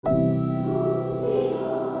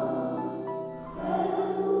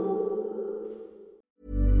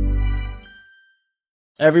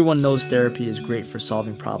Everyone knows therapy is great for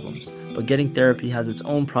solving problems, but getting therapy has its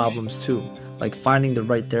own problems too, like finding the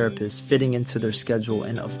right therapist, fitting into their schedule,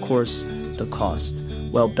 and of course, the cost.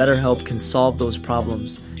 Well, BetterHelp can solve those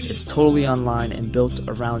problems. It's totally online and built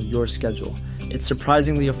around your schedule. It's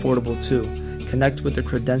surprisingly affordable too. Connect with a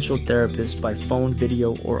credentialed therapist by phone,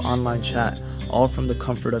 video, or online chat, all from the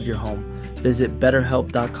comfort of your home. Visit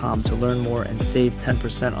BetterHelp.com to learn more and save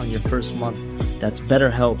 10% on your first month. That's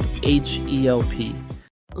BetterHelp, H-E-L-P.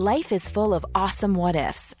 Life is full of awesome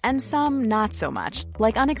what-ifs, and some not so much,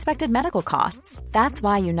 like unexpected medical costs. That's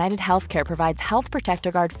why United Healthcare provides Health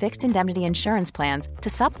Protector Guard fixed indemnity insurance plans to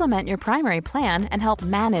supplement your primary plan and help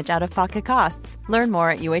manage out-of-pocket costs. Learn more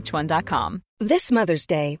at UH1.com. This Mother's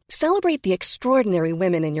Day, celebrate the extraordinary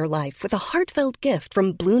women in your life with a heartfelt gift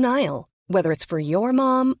from Blue Nile. Whether it's for your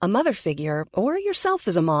mom, a mother figure, or yourself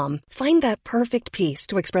as a mom, find that perfect piece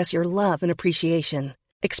to express your love and appreciation.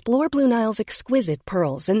 Explore Blue Nile's exquisite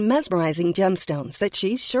pearls and mesmerizing gemstones that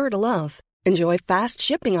she's sure to love. Enjoy fast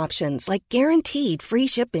shipping options like guaranteed free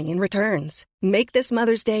shipping and returns. Make this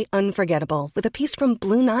Mother's Day unforgettable with a piece from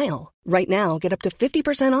Blue Nile. Right now, get up to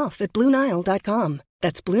 50% off at BlueNile.com.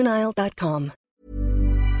 That's BlueNile.com.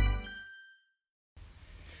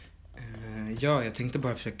 Ja, jag tänkte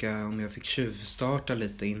bara försöka, om jag fick tjuvstarta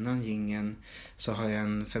lite innan jingeln, så har jag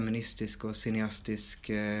en feministisk och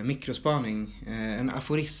cineastisk mikrospaning. En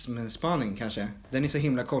aforismspaning kanske. Den är så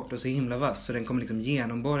himla kort och så himla vass, så den kommer liksom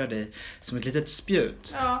genomborra dig som ett litet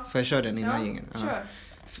spjut. Ja. Får jag köra den innan jingeln? Ja. Kör.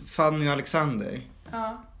 Fanny och Alexander.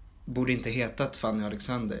 Ja. Borde inte hetat Fanny och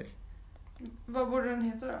Alexander. Vad borde den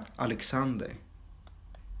heta då? Alexander.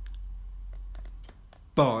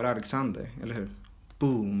 Bara Alexander, eller hur?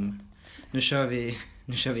 Boom. Nu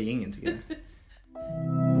kör vi ingen, tycker jag.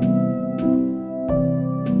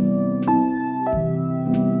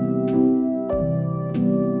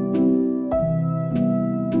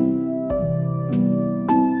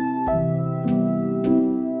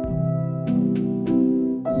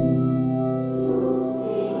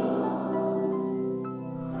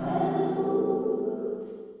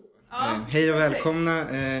 Hej och välkomna.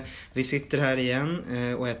 Vi sitter här igen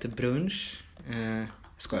och äter brunch.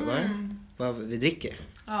 Ska bara. Vad vi dricker?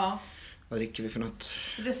 Ja. Vad dricker vi för något?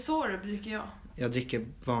 Resorb dricker jag. Jag dricker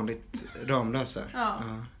vanligt Ramlösa. Ja.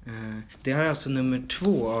 Det här är alltså nummer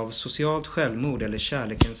 2 av Socialt självmord eller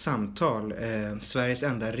Kärlekens samtal. Sveriges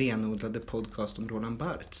enda renodlade podcast om Roland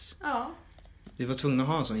Barthes. Ja. Vi var tvungna att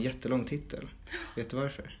ha en sån jättelång titel. Vet du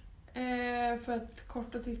varför? För att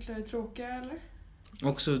korta titlar är tråkiga, eller?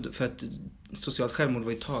 Också för att Socialt självmord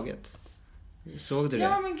var ju taget. Såg du det?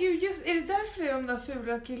 Ja, men gud, just, är det därför det är de där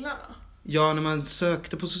fula killarna? Ja, när man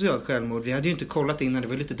sökte på socialt självmord, vi hade ju inte kollat innan, det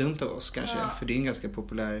var lite dumt av oss kanske, för det är en ganska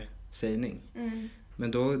populär sägning.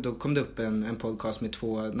 Men då kom det upp en podcast med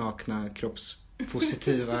 2 nakna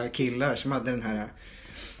kroppspositiva killar som hade den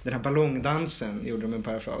här ballongdansen, gjorde de en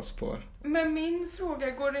parafras på. Men min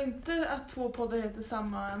fråga, går det inte att 2 poddar heter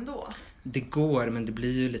samma ändå? Det går, men det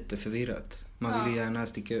blir ju lite förvirrat. Man vill ju gärna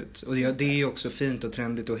sticka ut. Och det är ju också fint och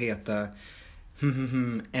trendigt att heta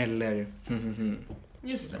eller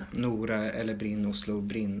just det. Nora eller Brinn, Oslo,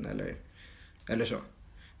 Brinn eller så.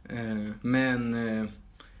 Men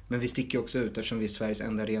vi sticker också ut eftersom vi är Sveriges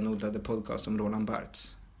enda renodlade podcast om Roland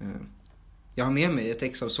Barthes. Jag har med mig ett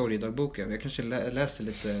ex av sorgedagboken. Jag kanske läser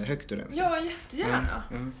lite högt ur den. Ja, jättegärna.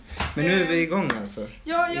 Ja. Men nu är vi igång alltså.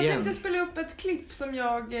 Ja, jag tänkte spela upp ett klipp som det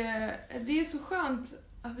är så skönt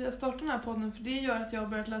att vi har startat den här podden, för det gör att jag har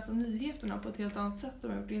börjat läsa nyheterna på ett helt annat sätt än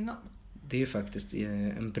jag gjort innan. Det är faktiskt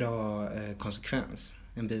en bra konsekvens,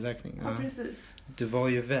 en biverkning. Ja, precis. Du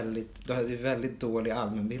hade ju väldigt dålig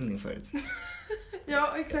allmänbildning förut.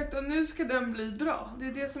 Ja, exakt. Och nu ska den bli bra. Det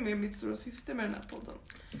är det som är mitt stora syfte med den här podden.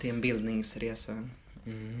 Det är en bildningsresa.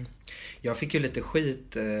 Jag fick ju lite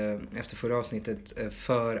skit efter förra avsnittet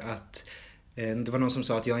för att det var någon som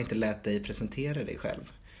sa att jag inte lät dig presentera dig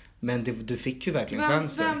själv. Men du fick ju verkligen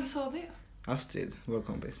chansen. Vem sa det? Astrid, vår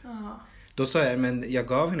kompis. Aha. Då sa jag, men jag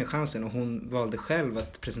gav henne chansen och hon valde själv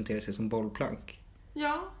att presentera sig som bollplank.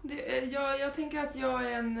 Ja, jag tänker att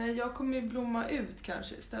jag kommer ju blomma ut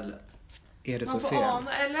kanske istället. Är det man så får fel?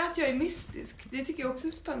 Ana, eller att jag är mystisk. Det tycker jag också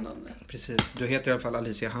är spännande. Precis, du heter i alla fall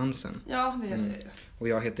Alicia Hansen. Ja, det heter jag. Och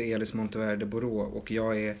jag heter Elis Monteverde Borå och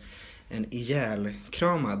jag är en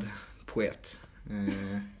ihjälkramad poet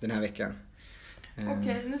den här veckan.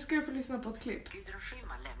 Okej, nu ska du få lyssna på ett klipp. Gudrun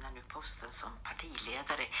Schyman lämnar nu posten som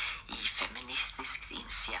partiledare i Feministiskt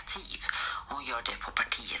initiativ. Hon gör det på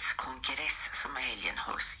partiets kongress som i helgen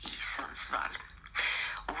hålls i Sundsvall.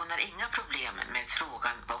 Och hon har inga problem med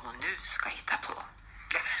frågan vad hon nu ska hitta på.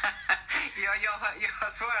 Jag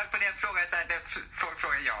har svarat på den frågan så här, folk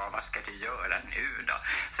frågar vad ska du göra nu då?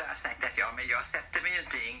 Så jag har sagt att men jag sätter mig ju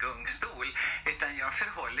inte i en gungstol utan jag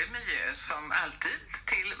förhåller mig ju som alltid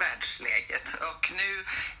till världsläget. Och nu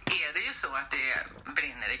är det ju så att det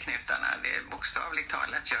brinner i knutarna, det är bokstavligt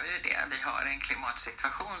talat gör ju det. Vi har en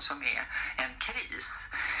klimatsituation som är en kris.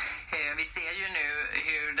 Vi ser ju nu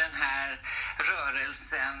hur den här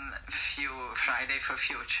rörelsen Friday for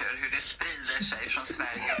Future, hur det sprider sig från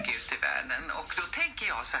Sverige och ut i världen. Och då tänker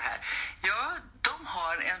jag så här, de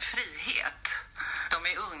har en frihet. De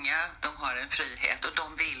är unga, de har en frihet och de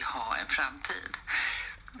vill ha en framtid.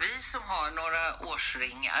 Vi som har några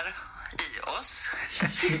årsringar i oss,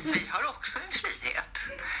 vi har också en frihet.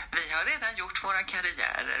 Vi har redan gjort våra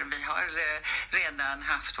karriärer, vi har redan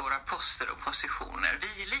haft våra poster och positioner.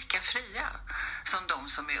 Vi är lika fria som de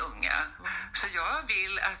som är unga. Så jag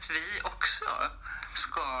vill att vi också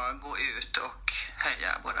ska gå ut och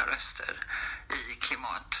höja våra röster i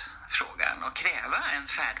klimatfrågan och kräva en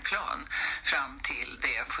färdplan fram till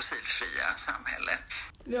det fossilfria samhället.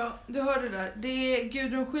 Ja, du hörde det där. Det är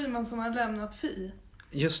Gudrun Schyman som har lämnat FI.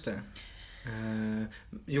 Just det.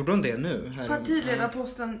 Gjorde hon det nu?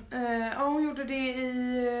 Partiledarposten. Hon gjorde det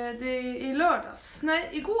i lördags. Nej,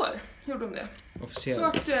 igår gjorde hon det. Officiellt. Så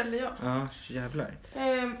aktuell är jag. Ja, jävlar.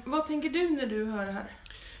 Vad tänker du när du hör det här?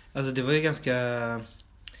 Alltså det var ju ganska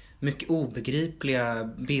mycket obegripliga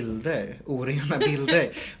bilder. Orena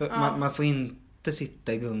bilder. Man får inte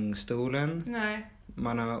sitta i gungstolen. Nej.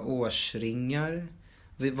 Man har årsringar.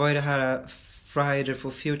 Vad är det här Friday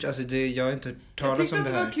for Future? Alltså jag har inte hört talas om det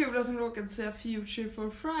här. Jag tyckte att det var kul att de råkade säga Future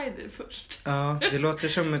for Friday först. Ja, det låter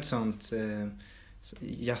som ett sånt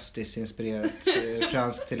Justice-inspirerat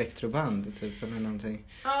franskt elektroband typ eller någonting.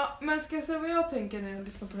 Ja, men ska jag säga vad jag tänker när jag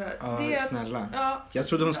lyssnar på det här? Ja, det är snälla. Ja. Jag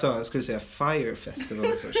trodde hon skulle säga Fire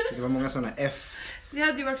Festival först. Det var många sådana F. Det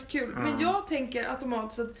hade ju varit kul. Men jag tänker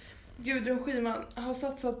automatiskt att Gudrun Schyman har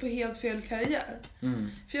satsat på helt fel karriär.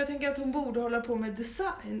 För jag tänker att hon borde hålla på med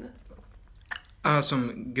design.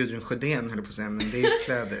 Som Gudrun Sjödén höll på att säga, men det är ju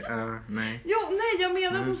kläder. Nej. Jo, nej, jag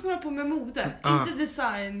menar att hon ska hålla på med mode. Inte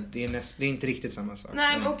design. Det är inte riktigt samma sak.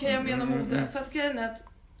 Nej, men okej, jag menar mode. För att grejen är att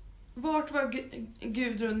vart var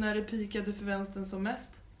Gudrun när det pikade för vänstern som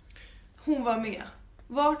mest? Hon var med.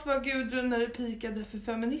 Vart var Gudrun när det pikade för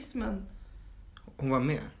feminismen? Hon var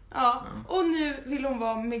med? Ja. Och nu vill hon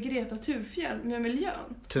vara med Greta Thunfjell med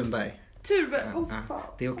miljön. Thunberg. Fan.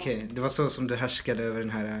 Det är okej. Det var så som du härskade över den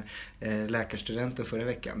här läkarstudenten förra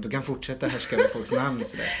veckan. Du kan fortsätta härska över folks namn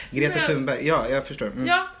sådär. Greta Thunberg, ja, jag förstår.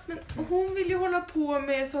 Ja, men hon vill ju hålla på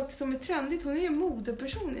med saker som är trendigt. Hon är ju en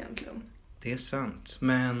modeperson egentligen. Det är sant,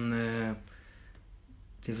 men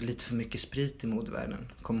det är väl lite för mycket sprit i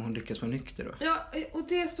modevärlden. Kommer hon lyckas vara nykter då? Ja, och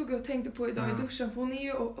det stod jag och tänkte på idag i duschen. För hon är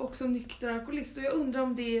ju också nykter alkoholist. Och jag undrar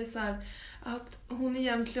om det är så här att hon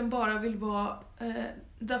egentligen bara vill vara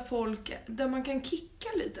där man kan kicka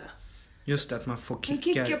lite. Just det, att man får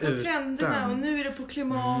kicka på utan. Trenderna och nu är det på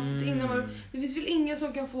klimat. Det finns väl ingen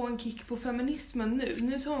som kan få en kick på feminismen nu.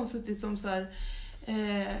 Nu har hon suttit som så här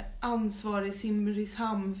ansvarig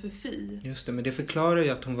Simrishamn för FI. Just det, men det förklarar ju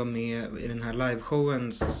att hon var med i den här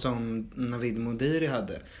liveshowen som Navid Modiri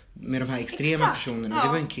hade. Med de här extrema personerna. Ja. Det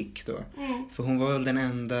var en kick då. För hon var väl den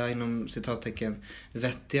enda inom citattecken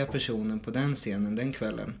vettiga personen på den scenen den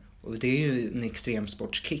kvällen. Och det är ju en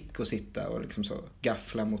extremsportskick att sitta och liksom så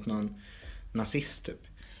gaffla mot någon nazist typ.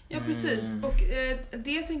 Ja, precis. Och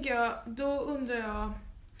det tänker jag, då undrar jag,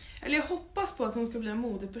 eller jag hoppas på att hon ska bli en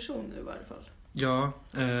modeperson nu i varje fall. Ja,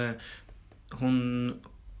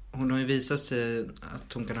 hon har ju visat sig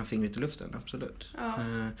att hon kan ha fingret i luften, absolut. Ja.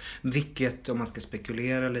 Vilket, om man ska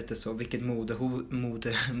spekulera lite så, vilket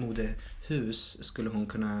modehus skulle hon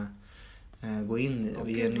kunna gå in i och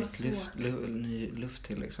ge ny luft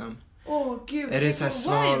till liksom. Gud, är det så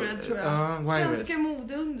här Wired, tror jag. Ja, Wired. Svenska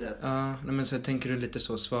modeundret. Ja, men så tänker du lite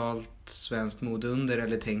så svalt svenskt modeunder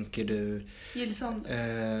eller tänker du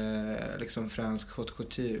liksom fransk haute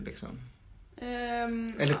couture liksom?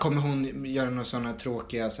 Eller kommer hon göra några sådana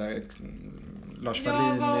tråkiga så här, Lars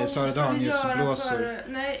Wallin, Sara Danius blåsor?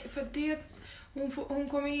 Nej, för det hon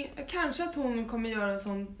kommer kanske att hon kommer göra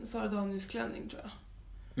sån Sara Danius klänning, tror jag.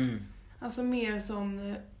 Alltså mer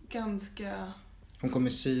sån ganska. Hon kommer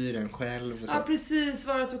sy den själv och så. Ja, precis,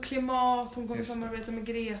 vara så klimat. Hon kommer samarbeta med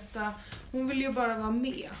Greta. Hon vill ju bara vara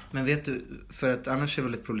med. Men vet du, för att annars är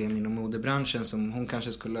väl ett problem inom modebranschen som hon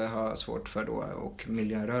kanske skulle ha svårt för då, och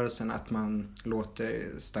miljörörelsen, att man låter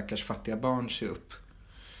stackars fattiga barn sy upp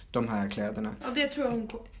de här kläderna. Ja, det tror jag hon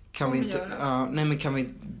kan vi inte göra. Ja, nej, men kan vi,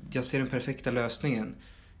 jag ser den perfekta lösningen.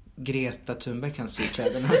 Greta Thunberg kan sy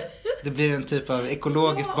kläderna. Det blir en typ av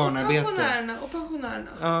ekologiskt barnarbete. Och pensionärerna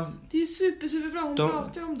pensionärerna. Ja. Det är ju superbra. Hon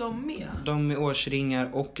pratar ju om dem med. De med årsringar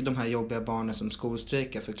och de här jobbiga barnen som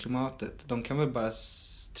skolstrejkar för klimatet. De kan väl bara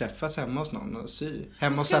träffas hemma hos någon och sy.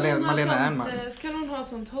 Hemma hos Malena Ernman. Ska någon ha ett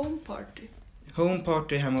sånt homeparty?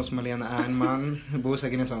 Homeparty hemma hos Malena Ernman. Bor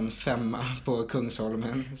säkert en sån 5 på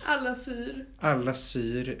Kungsholmen. Alla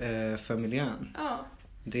syr för miljön. Ja.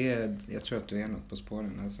 Jag tror att du är något på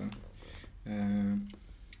spåren alltså.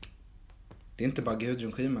 Det är inte bara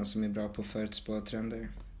Gudrun Schyman som är bra på att förutspå trender.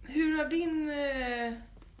 Hur har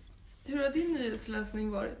din nyhetsläsning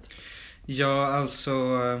varit? Ja,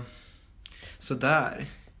 alltså sådär.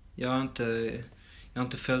 Jag har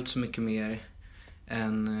inte följt så mycket mer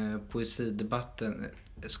än poesidebatten.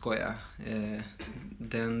 Skoja.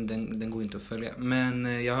 Den går inte att följa.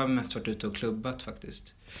 Men jag har mest varit ute och klubbat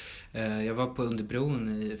faktiskt. Jag var på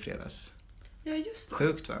Underbron i fredags. Ja, just det.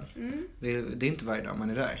 Sjukt va? Mm. Det är inte varje dag man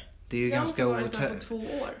är där. Det är ju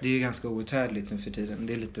ganska outhärdligt nu för tiden.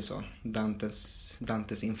 Det är lite så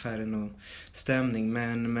Dantes Inferno-stämning.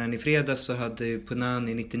 Men i fredags så hade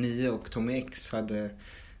Punani 99 och Tommy X hade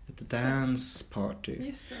ett dance party.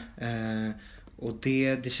 Just det. Och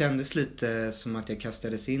det kändes lite som att jag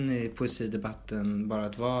kastades in i poesidebatten bara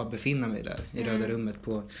att befinna mig där i Röda rummet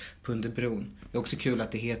på Underbron. Det är också kul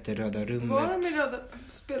att det heter Röda rummet. Var de i Röda?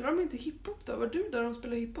 Spelar de inte hiphop då? Var du där de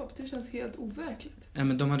spelar hiphop? Det känns helt overkligt. Ja,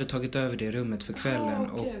 men de hade tagit över det rummet för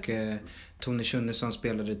kvällen. Okay. Och Tony Schunnesson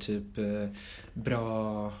spelade typ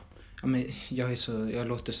bra... Ja, men jag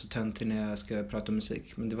låter så töntig när jag ska prata om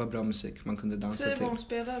musik. Men det var bra musik man kunde dansa till. Säg vad de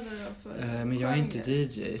spelade då för men jag är inte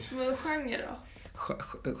DJ. Men genre då?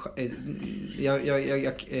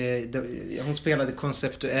 Hon spelade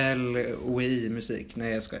konceptuell OEI-musik.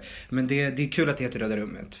 Nej, jag ska. Men det är kul att det heter Röda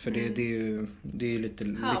rummet. För det är lite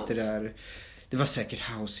där. Det var säkert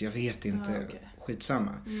house, jag vet inte. Okay.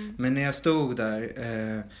 Skitsamma. Men när jag stod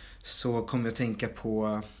där så kom jag att tänka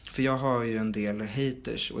på... För jag har ju en del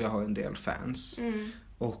haters och jag har en del fans.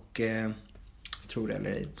 Och tror det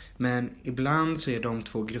eller ej. Men ibland så är de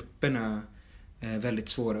två grupperna väldigt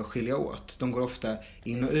svåra att skilja åt. De går ofta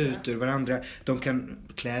in och ut ur varandra. De kan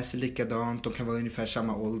klä sig likadant. De kan vara ungefär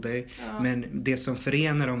samma ålder. Ja. Men det som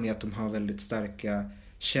förenar dem är att de har väldigt starka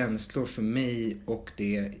känslor för mig och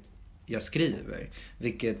det jag skriver.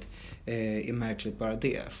 Vilket är märkligt bara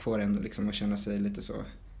det. Får en liksom att känna sig lite så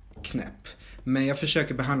knäpp. Men jag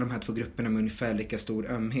försöker behandla de här två grupperna med ungefär lika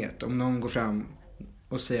stor ömhet. Om någon går fram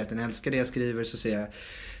och säger att den älskar det jag skriver så säger jag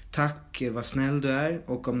tack, vad snäll du är.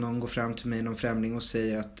 Och om någon går fram till mig, någon främling och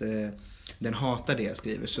säger att den hatar det jag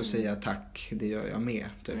skriver så säger jag tack, det gör jag med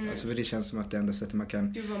typ. Alltså för det känns som att det enda sättet man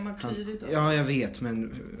kan... Det var martyrigt. Ja, jag vet,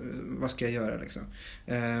 men vad ska jag göra liksom?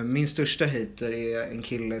 Min största hater är en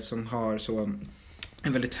kille som har så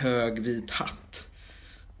en väldigt hög vit hatt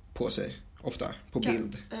på sig. Ofta, på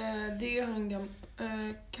bild. Det är ju han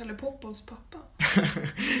Kalle Poppos pappa.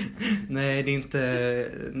 Nej, det är inte...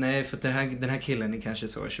 Nej, för den här killen är kanske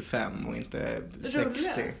så 25 och inte 60.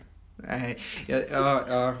 Rulle. Nej,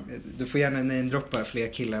 ja, du får gärna namedroppa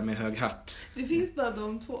fler killar med hög hatt. Det finns bara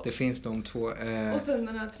de två. Det finns de två. Och sen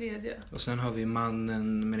den här tredje. Och sen har vi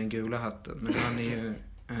mannen med den gula hatten. Men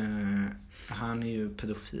han är ju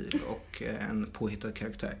pedofil och en påhittad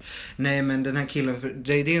karaktär. Nej, men den här killen,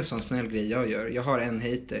 det är en sån snäll grej jag gör. Jag har en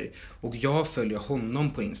hater och jag följer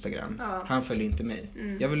honom på Instagram. Ja. Han följer inte mig.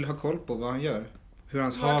 Jag vill ha koll på vad han gör. Hur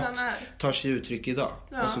hans hat tar sig uttryck idag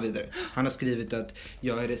och så vidare. Han har skrivit att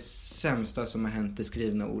jag är det sämsta som har hänt det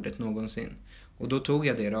skrivna ordet någonsin. Och då tog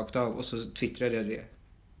jag det rakt av och så twittrade jag det.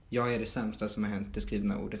 Jag är det sämsta som har hänt det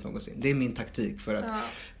skrivna ordet någonsin. Det är min taktik för att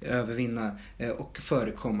övervinna och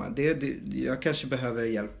förekomma. Jag kanske behöver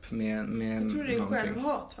hjälp med jag tror det är någonting.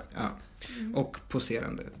 Självhat faktiskt. Ja. Och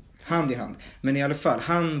poserande. Hand i hand. Men i alla fall,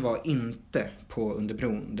 han var inte på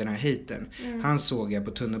Underbron, den här haten. Han såg jag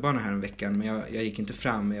på tunnelbanan här en veckan, men jag gick inte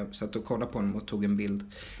fram. Jag satt och kollade på honom och tog en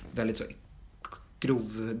bild väldigt så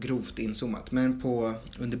grovt inzoomat. Men på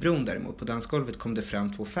Underbron däremot, på dansgolvet kom det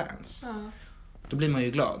fram 2 fans. Ja. Då blir man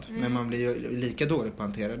ju glad, men man blir ju lika dålig på att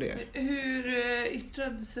hantera det. Hur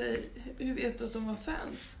yttrade sig, hur vet du att de var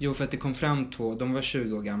fans? Jo, för att det kom fram 2, de var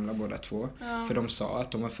 20 år gamla båda två. Ja. För de sa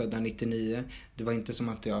att de var födda 99. Det var inte som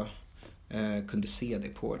att jag kunde se det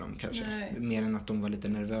på dem kanske. Nej. Mer än att de var lite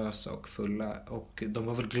nervösa och fulla. Och de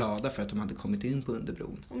var väl glada för att de hade kommit in på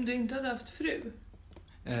Underbron. Om du inte hade haft fru?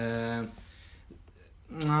 Nej,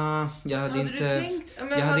 jag hade inte tänkt.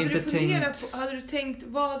 Hade du tänkt,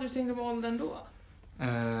 vad hade du tänkt om åldern då?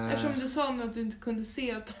 Eftersom du sa nu att du inte kunde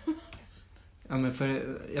se att ja, men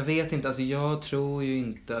jag vet inte, alltså jag tror ju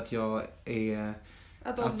inte att jag är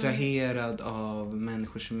attraherad av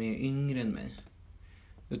människor som är yngre än mig.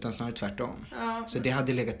 Utan snarare tvärtom. Ja. Så det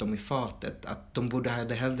hade legat dem i fatet. Att de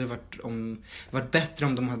hade hellre varit bättre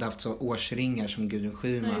om de hade haft så årsringar som Gudrun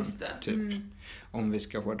Schyman. Typ. Om vi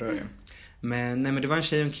ska hårdra det. Men det var en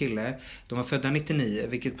tjej och en kille. De var födda 99,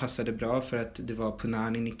 vilket passade bra för att det var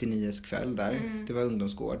Punani 99s kväll där. Det var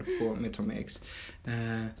ungdomsgård med Tom X.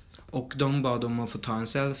 Och de bad om att få ta en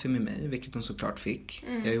selfie med mig, vilket de såklart fick.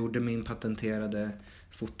 Jag gjorde min patenterade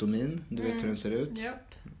fotomin. Du vet hur den ser ut. Yep.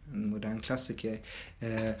 En modern klassiker.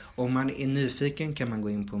 Om man är nyfiken kan man gå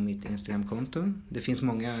in på mitt Instagramkonto. Det finns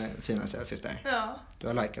många fina selfies där. Ja. Du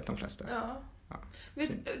har likat de flesta. Ja.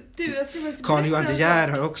 Jag ska Carl Johan De Geer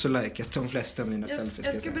har också likat de flesta av mina selfies.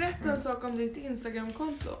 Jag ska berätta en sak om ditt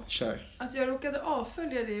Instagramkonto. Kör. Att jag råkade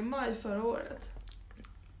avfölja det i maj förra året.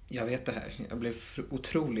 Jag vet det här. Jag blev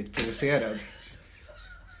otroligt provocerad.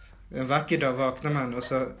 En vacker dag vaknar man och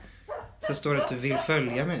så står det att du vill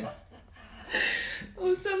följa mig.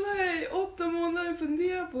 Och sen har jag i 8 månader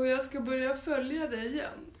funderat på hur jag ska börja följa dig igen.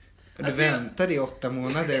 Du väntade i 8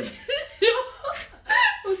 månader. Ja.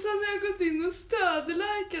 Och sen har jag gått in och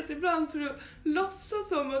stödlikat ibland för att låtsas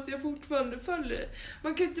som att jag fortfarande följer.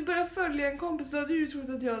 Man kan ju inte börja följa en kompis. Då hade du trott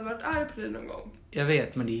att jag hade varit arg på dig någon gång. Jag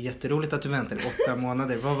vet, men det är jätteroligt att du väntade 8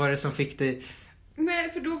 månader. Vad var det som fick dig... Nej,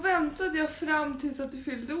 för då väntade jag fram tills att du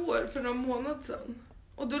fyllde år för någon månad sedan.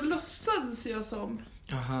 Och då låtsades jag som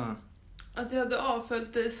att jag hade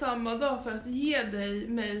avföljt dig samma dag för att ge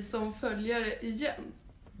mig som följare igen.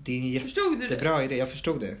 Det är en jättebra idé, jag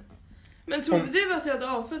förstod det. Men trodde du att jag hade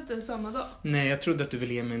avföljt dig samma dag? Nej, jag trodde att du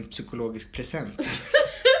ville ge mig en psykologisk present.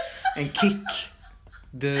 En kick.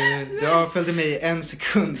 Du avföljde mig i 1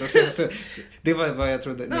 sekund och sen så... Det var vad jag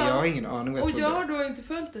trodde. Nej, jag har ingen aning vad jag trodde. Och jag har då inte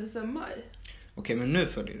följt dig sedan maj. Okej, men nu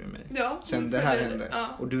följer du mig. Ja. Sen det här hände.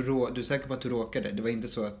 Ja. Och du är säker på att du råkade? Det var inte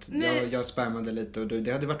så att jag spammade lite och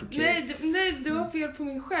det hade varit okej. Nej, det var fel på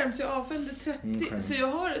min skärm så jag avföljde 30. Så jag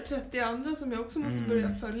har 30 andra som jag också måste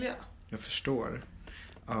börja följa. Jag förstår.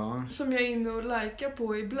 Ja. Som jag är inne och likar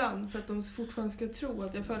på ibland för att de fortfarande ska tro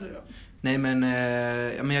att jag följer dem. Nej,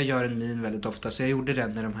 men jag gör en min väldigt ofta. Så jag gjorde det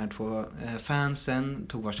när de här 2 fansen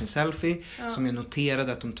tog varsin selfie. Ja. Som jag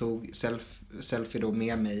noterade att de tog selfie då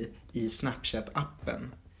med mig i Snapchat-appen.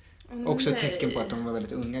 Också ett tecken på att de var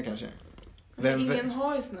väldigt unga kanske. Men ingen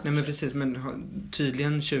har ju Snapchat. Nej, men precis. Men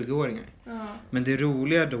tydligen 20-åringar. Ja. Men det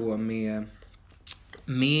roliga då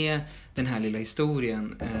med den här lilla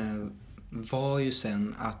historien... var ju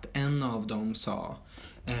sen att en av dem sa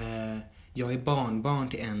jag är barnbarn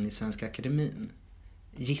till en i Svenska Akademin.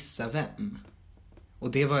 Gissa vem?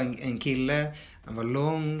 Och det var en kille, han var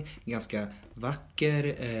lång, ganska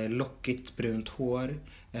vacker, lockigt brunt hår.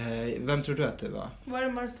 Vem tror du att det var? Var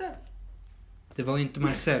det Marcel? Det var inte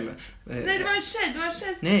Marcel. Nej, det var en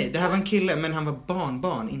tjej. Nej, det här var en kille, men han var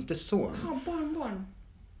barnbarn, inte son. Ja, barnbarn.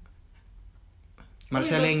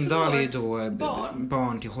 Marcel Engdahl är ju då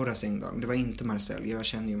barn till Horace Engdahl. Det var inte Marcel, jag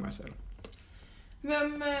känner ju Marcel.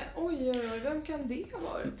 Vem kan det ha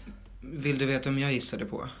varit? Vill du veta om jag gissade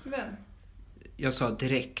på? Vem? Jag sa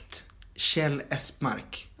direkt Kjell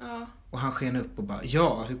Espmark. Ja. Och han sken upp och bara,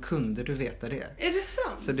 ja, hur kunde du veta det? Är det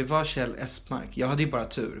sant? Så det var Kjell Espmark. Jag hade ju bara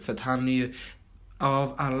tur, för att han är ju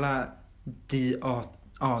av alla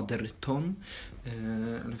Aderton,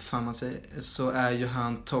 eller fan man säger, så är ju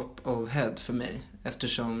han top of head för mig.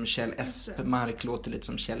 Eftersom Kjell Espmark låter lite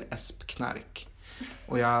som Kjell Espknark.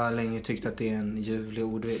 Och jag har länge tyckt att det är en ljuvlig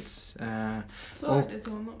ordvits. Sa du det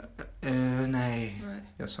till honom? Nej,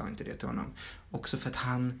 jag sa inte det till honom. Också för att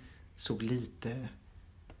han såg lite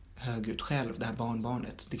hög ut själv, det här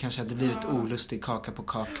barnbarnet. Det kanske hade blivit olustig kaka på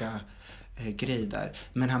kaka grej där.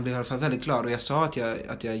 Men han blev i alla fall väldigt glad. Och jag sa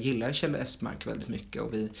att jag gillar Kjell Espmark väldigt mycket.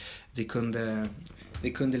 Och vi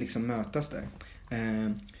kunde liksom mötas där.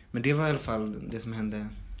 Men det var i alla fall det som hände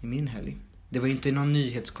i min helg. Det var ju inte någon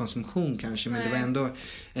nyhetskonsumtion kanske. Men det var ändå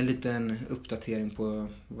en liten uppdatering på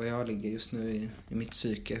vad jag ligger just nu i mitt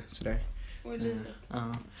psyke. Sådär. Och i livet.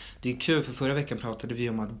 Ja. Det är kul, för förra veckan pratade vi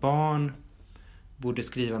om att barn borde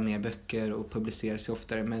skriva mer böcker och publicera sig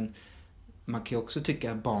oftare. Men man kan ju också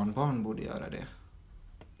tycka att barnbarn borde göra det.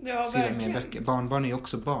 Ja, skriva verkligen. mer böcker. Barnbarn är ju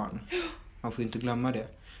också barn. Man får ju inte glömma det.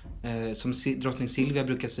 Som drottning Silvia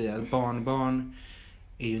brukar säga, att barnbarn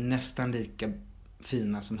är ju nästan lika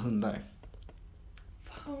fina som hundar.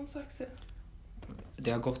 Vad har hon sagt det?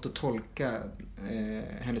 Det har gått att tolka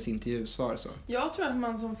hennes intervjusvar så. Jag tror att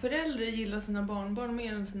man som förälder gillar sina barnbarn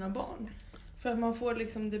mer än sina barn. För att man får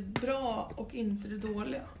liksom det bra och inte det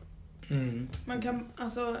dåliga. Mm. Man kan,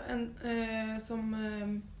 alltså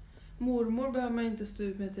som mormor behöver man inte stå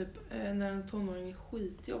ut med typ när en tonåring är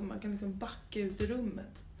skitjobb. Man kan liksom backa ut i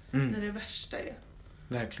rummet när det värsta är.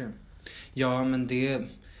 Verkligen. Ja, men det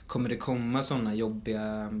kommer det komma såna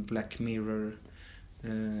jobbiga Black Mirror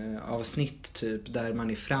avsnitt typ där man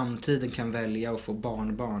i framtiden kan välja att få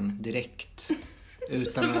barnbarn direkt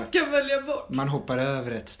utan så man kan välja bort. Man hoppar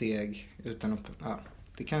över ett steg utan att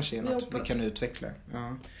det kanske är något vi kan utveckla.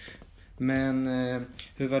 Ja. Men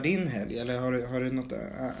hur var din helg? Eller har du något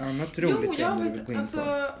annat roligt ämne du vill gå in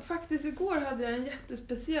på? Faktiskt igår hade jag en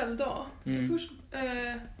jättespeciell dag. För först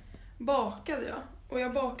bakade jag. Och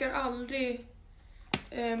jag bakar aldrig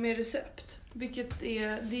med recept. Vilket det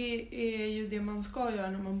är ju det man ska göra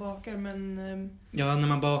när man bakar. Men, ja, när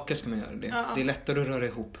man bakar ska man göra det. Ja. Det är lättare att röra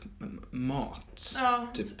ihop mat. Ja,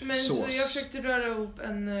 typ men sås. så jag försökte röra ihop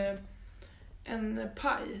en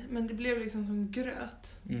paj. Men det blev liksom som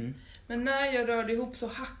gröt. Men när jag rörde ihop så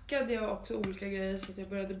hackade jag också olika grejer så att jag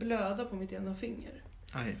började blöda på mitt ena finger.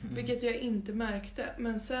 Vilket jag inte märkte.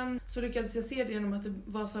 Men sen så lyckades jag se det genom att det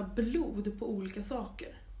var så här blod på olika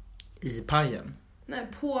saker. I pajen? Nej,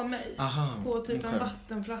 på mig. Aha, på typ en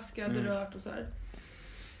vattenflaska hade rört och så här.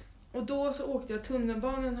 Och då så åkte jag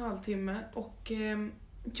tunnelbanan en halvtimme. Och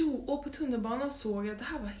och på tunnelbanan såg jag att det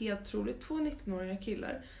här var helt troligt. 2 19-åriga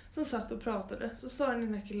killar som satt och pratade. Så sa den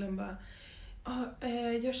ena killen bara...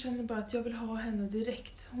 jag känner bara att jag vill ha henne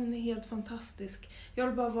direkt. Hon är helt fantastisk. Jag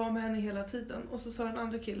vill bara vara med henne hela tiden. Och så sa den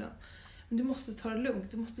andra killen, men du måste ta det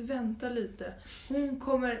lugnt. Du måste vänta lite. Hon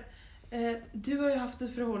kommer... du har ju haft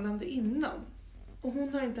ett förhållande innan. Och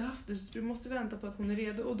hon har inte haft det. Så du måste vänta på att hon är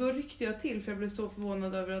redo. Och då ryckte jag till. För jag blev så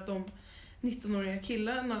förvånad över att de 19-åriga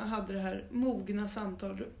killarna hade det här mogna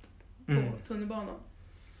samtalet på tunnelbanan.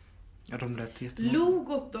 Ja, de lät jättemånga. Log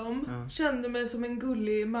åt dem. Ja. Kände mig som en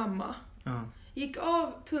gullig mamma. Ja. Gick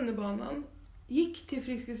av tunnelbanan, gick till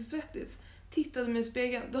Friskis och Svettis, tittade mig i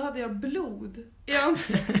spegeln. Då hade jag blod i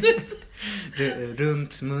ansiktet.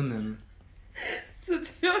 Runt munnen. Så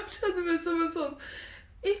att jag kände mig som en sån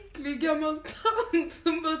äcklig gammal tant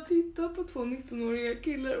som bara tittade på 2 19-åriga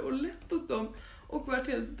killar och lett åt dem och var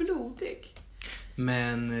helt blodig.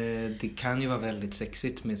 Men det kan ju vara väldigt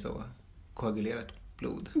sexigt med så koagulerat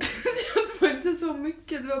blod. Det var inte så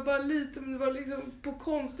mycket, det var bara lite, men det var liksom på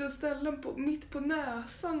konstiga ställen, mitt på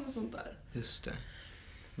näsan och sånt där. Just det.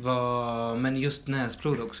 Men just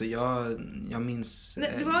näsblod också, jag minns...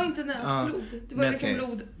 Nej, det var inte näsblod. Det var liksom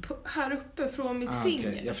blod här uppe från mitt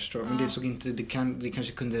finger. Okay, jag förstår, men det såg inte... Det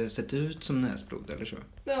kanske kunde sett ut som näsblod eller så.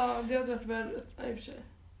 Ja, det hade varit väldigt, i och för sig.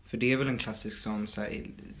 För det är väl en klassisk sån så här,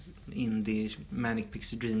 indie Manic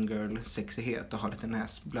Pixie Dream Girl sexighet att ha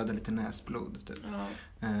blöda lite näsblod typ. Ja.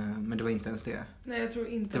 Men det var inte ens det. Nej, jag tror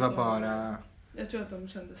inte. Det var bara... Jag tror att de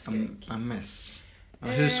kände skräck. A mess. Ja,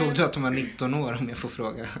 hur såg du att de var 19 år om jag får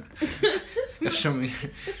fråga? Eftersom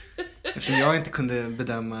jag inte kunde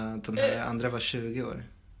bedöma att de här andra var 20 år.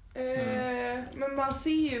 Men man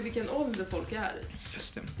ser ju vilken ålder folk är i.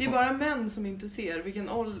 Just det. Det är bara män som inte ser vilken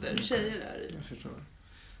ålder tjejer är i. Jag förstår.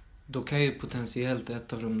 Då kan ju potentiellt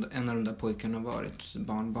en av de där pojkarna varit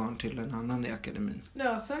barnbarn till en annan i akademin.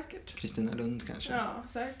 Ja, säkert. Kristina Lund kanske. Ja,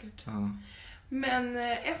 säkert. Ja. Men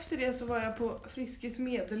efter det så var jag på Friskis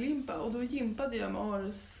medellympa och då gympade jag med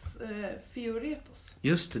aris fioretos.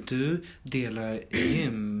 Just det, du delar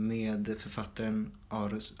gym med författaren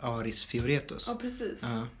Aris Fioretos. Ja, precis.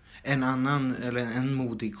 Ja. En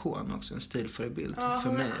modigikon också, en stilförebild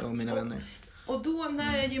för mig och mina vänner. Och då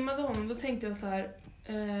när jag gymmade honom, då tänkte jag så här,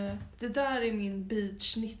 det där är min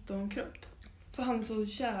beach 19-kropp. För han är så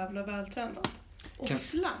jävla vältränad. Och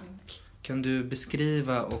slank. Kan du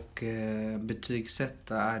beskriva och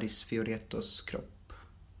betygsätta Aris Fioretos kropp?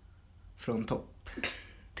 Från topp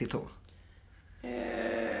till tå.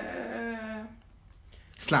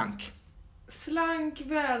 Slank. Slank,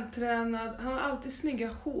 vältränad. Han har alltid snygga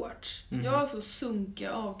shorts. Jag har så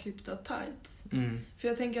sunkiga, avklippta tights. För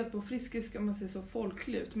jag tänker att på Friskis ska man se så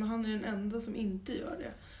folklig ut. Men han är den enda som inte gör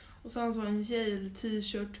det. Och så har han så en Yale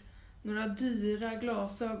t-shirt. Några dyra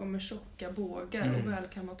glasögon med tjocka bågar och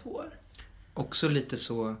välkammat hår. Också lite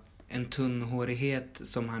så en tunnhårighet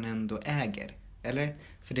som han ändå äger. Eller?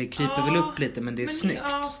 För det kryper väl upp lite, men det är snyggt.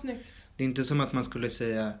 Ja, snyggt. Det är inte som att man skulle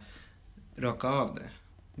säga raka av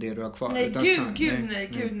det du har kvar. Nej,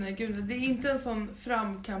 gud. Det är inte en sån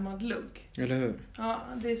framkammad look. Eller hur? Ja,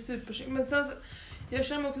 det är supersnyggt. Men sen så, jag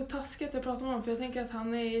känner mig också taskig att jag pratar med honom. För jag tänker att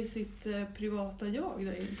han är i sitt privata jag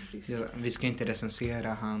där inne på Friskis. Ja, vi ska inte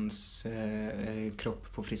recensera hans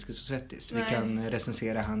kropp på Friskis och Svettis. Vi kan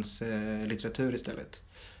recensera hans litteratur istället.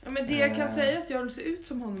 Ja, men det jag kan säga är att jag vill se ut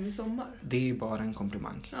som honom i sommar. Det är ju bara en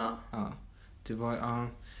komplimang. Ja. Det var...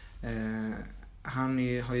 han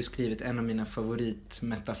har ju skrivit en av mina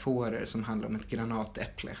favoritmetaforer som handlar om ett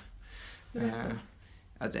granatäpple.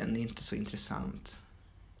 Den är inte så intressant.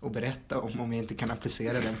 att berätta om jag inte kan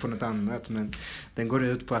applicera den på något annat. Men den går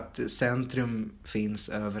ut på att centrum finns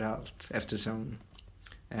överallt eftersom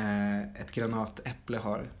ett granatäpple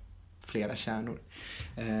har flera kärnor.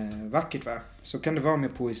 Vackert, va? Så kan det vara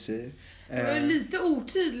med poesi. Det var lite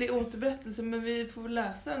otydlig återberättelse, men vi får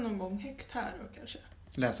läsa den någon gång högt här då kanske.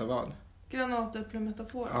 Läsa vad?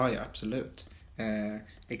 Granatäpple-metafor. Ja, absolut.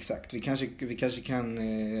 Exakt. Vi kanske kan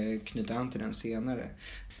knyta an till den senare.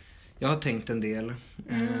 Jag har tänkt en del.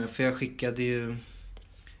 För jag skickade ju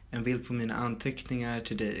en bild på mina anteckningar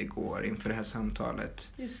till dig igår inför det här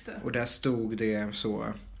samtalet. Just det. Och där stod det så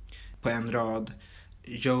på en rad: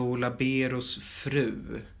 Joe Laberos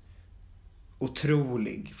fru.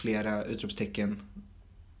 Otrolig, flera utropstecken.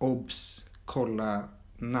 Obs, kolla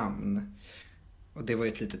namn. Och det var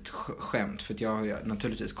ju ett litet skämt, för att jag har ju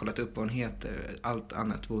naturligtvis kollat upp vad hon heter. Allt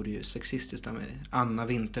annat vore ju sexistiskt av mig. Anna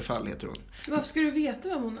Winterfall heter hon. Varför ska du veta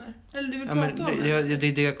vem hon är? Eller du vill prata om det? Det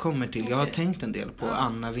är det jag kommer till. Okay. Jag har tänkt en del på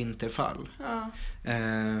Anna Winterfall. Ja.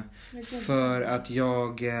 För att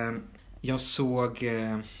jag såg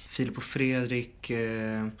Filip och Fredrik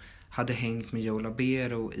hade hängt med Joe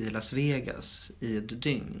Labero i Las Vegas i ett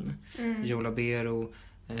dygn. Joe Labero,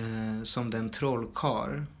 som den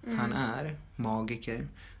trollkarl han är, magiker.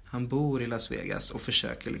 Han bor i Las Vegas och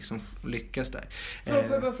försöker liksom lyckas där. Får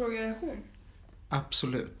jag bara fråga, är hon?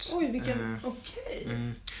 Absolut. Oj, vilken...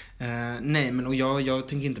 Okej. Nej, men och jag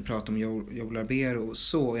tänker inte prata om Joe Labero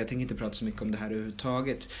så. Jag tänker inte prata så mycket om det här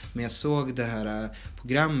överhuvudtaget. Men jag såg det här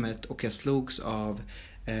programmet och jag slogs av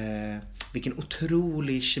vilken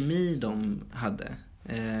otrolig kemi de hade.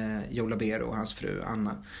 Joe Labero och hans fru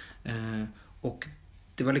Anna. Och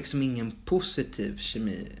det var liksom ingen positiv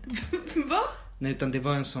kemi. Va? Nej, utan det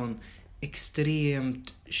var en sån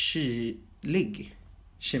extremt kylig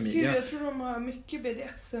kemi. Gud, jag tror de har mycket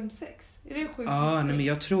BDSM-sex. Är det sjukt? Ja, nej, men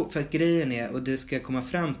jag tror, för att grejen är, och det ska jag komma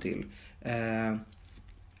fram till,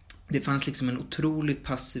 det fanns liksom en otrolig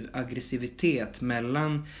passiv aggressivitet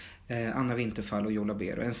mellan Anna Winterfall och Joe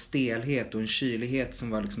Labero. En stelhet och en kylighet som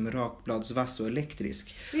var liksom rakbladsvass och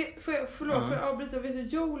elektrisk. Får jag avbryta? Vet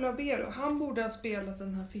du, Joe Labero, han borde ha spelat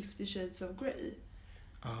den här 50 Shades of Grey.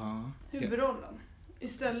 Ja. Huvudrollen.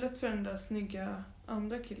 Istället för den där snygga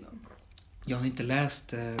andra killen. Jag har inte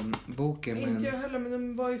läst boken. Inte jag heller, men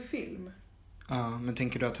den var ju film. Ja, men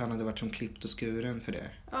tänker du att han hade varit som klippt och skuren för det?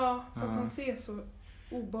 Ja, för att han ser så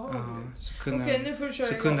obehaglig ut. Så kunde, Okej, nu får du köra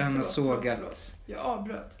så igång. kunde han ha sågat jag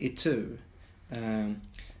avbröt. itu.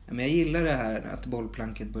 Men jag gillar det här att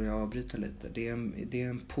bollplanket börjar avbryta lite. Det är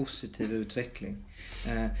en positiv utveckling.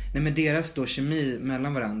 Nej, men deras då kemi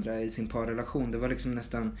mellan varandra i sin parrelation, det var liksom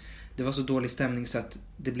nästan, det var så dålig stämning så att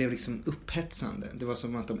det blev liksom upphetsande. Det var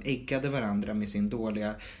som att de äggade varandra med sin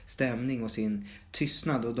dåliga stämning och sin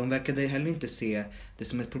tystnad. Och de verkade heller inte se det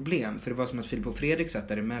som ett problem. För det var som att Filip och Fredrik satt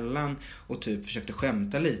däremellan och typ försökte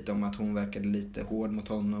skämta lite om att hon verkade lite hård mot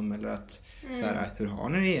honom. Eller att så här, hur har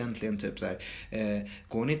ni det egentligen? Typ så här,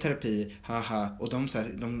 går ni i terapi? Haha. Och de, så här,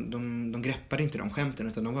 de greppade inte de skämten,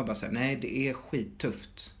 utan de var bara så här: nej, det är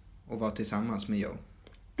skittufft att vara tillsammans med Joe.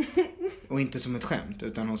 Och inte som ett skämt,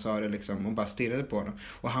 utan hon sa det liksom och bara stirrade på honom.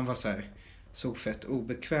 Och han var så här, såg fett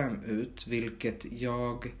obekväm ut, vilket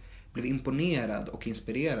jag blev imponerad och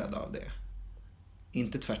inspirerad av det.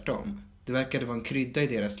 Inte tvärtom. Det verkade vara en krydda i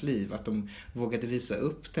deras liv att de vågade visa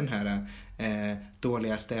upp den här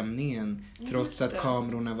dåliga stämningen trots att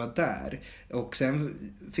kamerorna var där. Och sen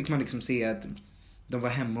fick man liksom se att de var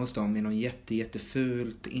hemma hos dem i någon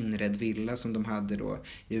jättefult inredd villa som de hade då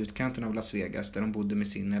i utkanten av Las Vegas, där de bodde med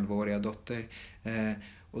sin 11-åriga dotter.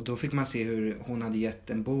 Och då fick man se hur hon hade gett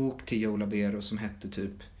en bok till Joe Labero som hette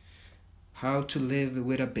typ How to live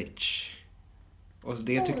with a bitch. Och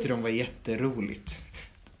det tyckte de var jätteroligt.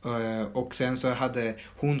 Och sen så hade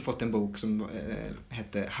hon fått en bok som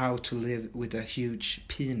hette How to live with a huge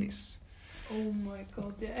penis. Oh my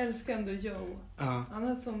god, jag älskar ändå Joe. Ja. Han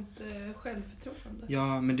har ett sånt självförtroende.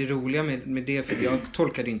 Ja, men det roliga med det, för jag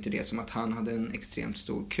tolkade inte det som att han hade en extremt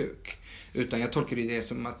stor kuk. Utan jag tolkade det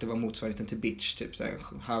som att det var motsvarigheten till bitch, typ såhär,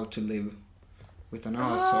 how to live with an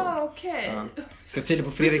asshole. Okej. Ja. För Filip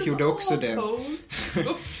och Fredrik gjorde också den.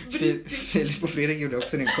 Filip och Fredrik gjorde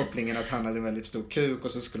också den kopplingen att han hade en väldigt stor kuk,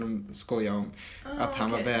 och så skulle de skoja om att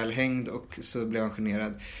han var välhängd, och så blev han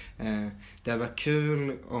generad. Det var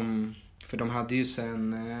kul om... För de hade ju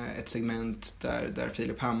sen ett segment där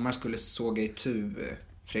Filip Hammar skulle såga itu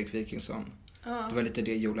Fredrik Wikingsson. Det var lite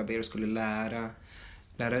det Joe Labero skulle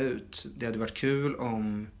lära ut. Det hade varit kul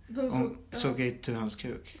om såga itu hans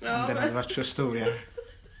kuk. Om den hade varit så stor. Ja.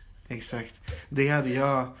 Exakt. Det hade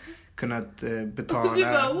jag kunnat betala. Och du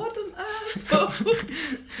bara, what an asshole.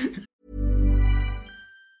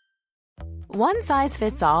 One size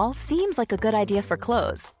fits all seems like a good idea for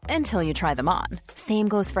clothes until you try them on. Same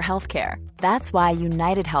goes for healthcare. That's why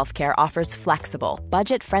United Healthcare offers flexible,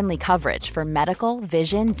 budget-friendly coverage for medical,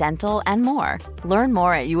 vision, dental, and more. Learn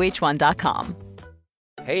more at uh1.com.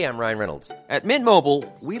 Hey, I'm Ryan Reynolds. At Mint Mobile,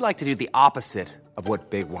 we like to do the opposite of what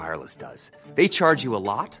Big Wireless does. They charge you a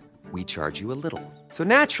lot, we charge you a little. So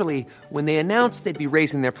naturally, when they announced they'd be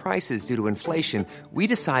raising their prices due to inflation, we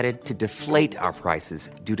decided to deflate our prices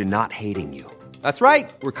due to not hating you. That's right.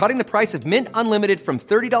 We're cutting the price of Mint Unlimited from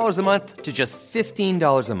 $30 a month to just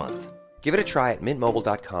 $15 a month. Give it a try at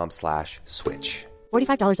mintmobile.com/switch.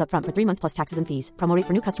 $45 up front for 3 months plus taxes and fees. Promo rate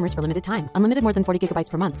for new customers for limited time. Unlimited more than 40 gigabytes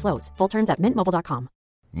per month. Slows full terms at mintmobile.com.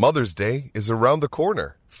 Mother's Day is around the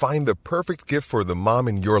corner. Find the perfect gift for the mom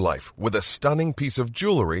in your life with a stunning piece of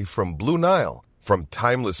jewelry from Blue Nile. From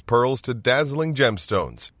timeless pearls to dazzling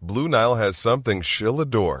gemstones, Blue Nile has something she'll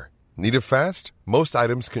adore. Need it fast? Most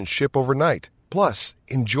items can ship overnight. Plus,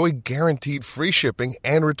 enjoy guaranteed free shipping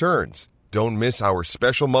and returns. Don't miss our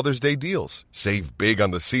special Mother's Day deals. Save big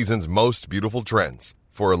on the season's most beautiful trends.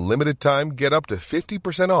 For a limited time, get up to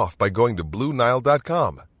 50% off by going to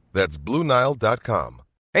BlueNile.com. That's BlueNile.com.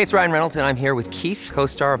 Hey, it's Ryan Reynolds, and I'm here with Keith,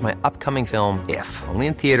 co-star of my upcoming film, If, only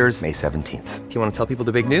in theaters May 17th. Do you want to tell people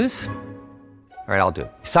the big news? All right, I'll do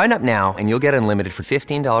it. Sign up now and you'll get unlimited for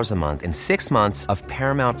 $15 a month and 6 months of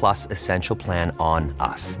Paramount Plus Essential Plan on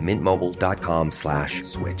us.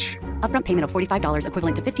 MintMobile.com/switch. Upfront payment of $45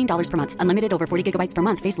 equivalent to $15 per month. Unlimited over 40 gigabytes per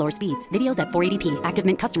month. Face lower speeds. Videos at 480p. Active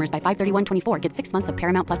Mint customers by 531.24 get 6 months of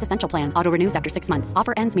Paramount Plus Essential Plan. Auto renews after 6 months.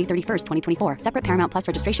 Offer ends May 31st, 2024. Separate Paramount Plus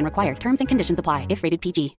registration required. Terms and conditions apply if rated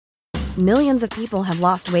PG. Millions of people have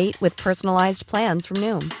lost weight with personalized plans from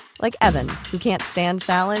Noom. Like Evan, who can't stand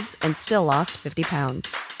salads and still lost 50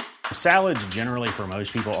 pounds. Salads generally for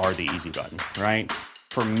most people are the easy button, right?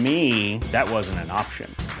 For me, that wasn't an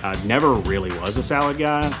option. I never really was a salad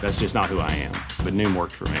guy. That's just not who I am. But Noom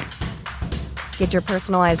worked for me. Get your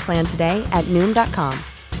personalized plan today at Noom.com.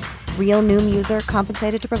 Real Noom user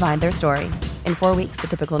compensated to provide their story. In 4 weeks, the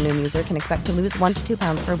typical Noom user can expect to lose 1 to 2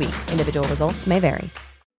 pounds per week. Individual results may vary.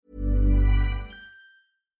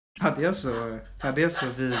 Hade jag så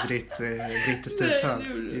vidrigt brittiskt uttal?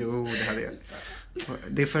 Jo, det hade jag.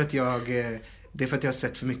 Det är för att jag har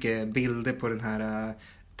sett för mycket bilder på den här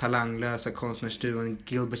talanglösa konstnärsduon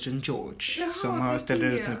Gilbert and George. Som har ställt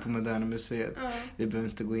ut nu på Moderna Museet. Vi behöver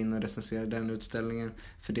inte gå in och recensera den utställningen,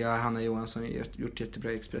 för det har Hanna Johansson gjort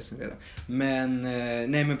jättebra i Expressen redan. Men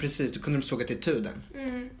nej, men precis, då kunde de såga till tuden.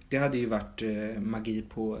 Det hade ju varit magi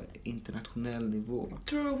på internationell nivå.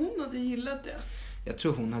 Tror du hon hade gillat det? Jag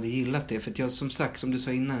tror hon hade gillat det, för att jag, som sagt, som du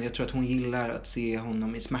sa innan, jag tror att hon gillar att se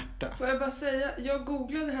honom i smärta. Får jag bara säga, jag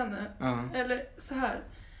googlade henne, eller så här,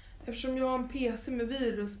 eftersom jag har en PC med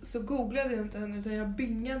virus så googlade jag inte henne utan jag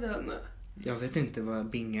bingade henne. Jag vet inte vad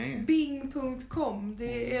binga är. Bing.com,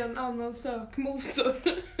 det är en annan sökmotor.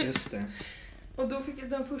 Just det. Och då fick jag,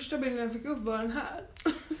 den första bilden jag fick upp var den här.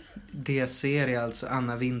 Det jag ser är alltså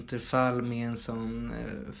Anna Winterfall med en sån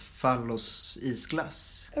fallos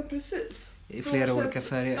isglass. Ja, precis. I flera olika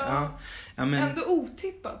färger. Ja, men ändå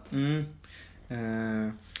otippat.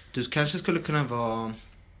 Du kanske skulle kunna vara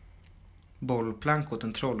bollplank åt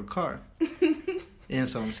en trollkarl i en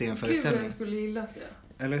sån scenföreställning. Gud, jag skulle gilla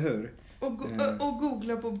det. Eller hur? Och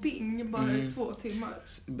googla på Bing bara i 2 timmar.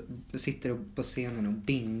 Sitter på scenen och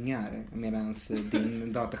bingar medan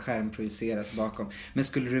din dataskärm projiceras bakom. Men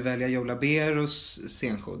skulle du välja Joe Laberos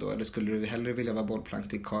scenshow då? Eller skulle du hellre vilja vara bollplank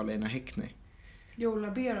till Karl-Einar Häckner? Joe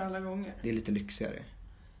Labero alla gånger. Det är lite lyxigare.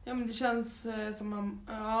 Ja, men det känns som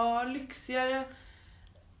lyxigare.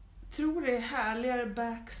 Tror det är härligare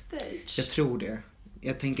backstage. Jag tror det.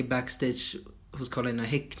 Jag tänker backstage hos Karl-Einar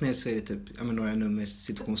Häckner så är det typ några nummer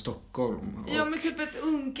Situation Stockholm. Ja, men typ ett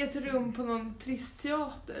unket rum på någon trist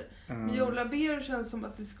teater. Men Joe Labero känns som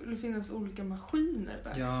att det skulle finnas olika maskiner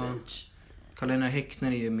backstage. Ja. Karl-Einar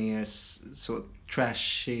Häckner är ju mer så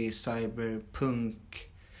trashy, cyberpunk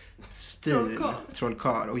stil,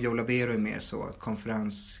 trollkarl, och Joe Labero är mer så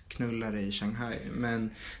konferensknullare i Shanghai. Men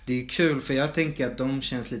det är ju kul, för jag tänker att de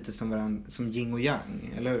känns lite som varandra, som yin och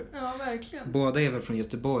yang, eller? Ja, verkligen. Båda är väl från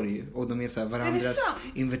Göteborg och de är så här varandras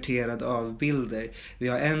inverterade avbilder. Vi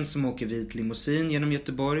har en som åker vit limousin genom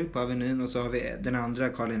Göteborg på Avenyn, och så har vi den andra,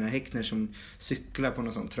 Karl-Einar Häckner, som cyklar på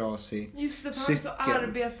någon sån trasig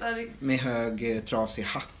cykel med hög trasig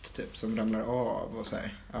hatt typ, som ramlar av och så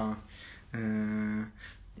här. Ja.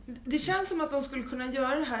 Det känns som att de skulle kunna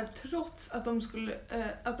göra det här trots att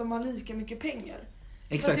de har lika mycket pengar.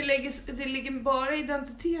 Exakt. Det ligger bara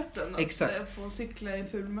identiteten att få cykla i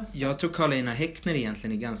fulmössa. Jag tror Karl-Einar Häckner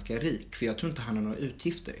egentligen är ganska rik, för jag tror inte han har några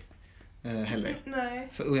utgifter. heller. Nej.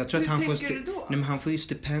 Och jag tror att han tänker du då? Nej, men han får ju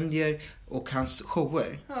stipendier och hans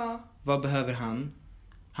shower. Ja. Vad behöver han?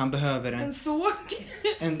 Han behöver en såg.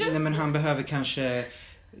 Nej, men han behöver kanske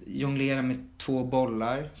jonglera med 2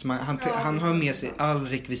 bollar. Han har med sig all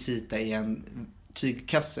rekvisita i en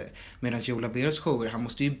tygkasse. Medan Joe Laberos shower, han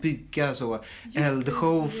måste ju bygga så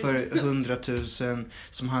eldshow för 100 000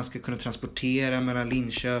 som han ska kunna transportera mellan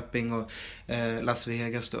Linköping och Las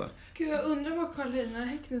Vegas då. Gud, jag undrar vad Karl-Einar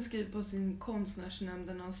Häckner skriver på sin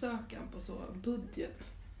konstnärsnämnden-ansökan på så budget.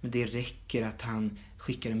 Men det räcker att han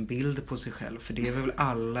skickar en bild på sig själv. För det är väl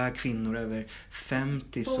alla kvinnor över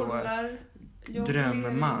 50 bollar, så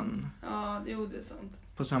drömman. Ja, det är sant.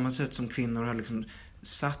 På samma sätt som kvinnor har liksom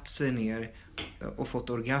satt sig ner och fått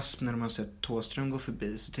orgasm när de har sett Thåström gå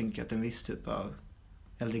förbi, så tänker jag att en viss typ av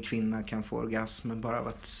äldre kvinna kan få orgasm bara av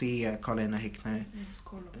att se Karl-Einar Häckner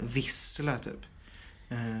vissla typ.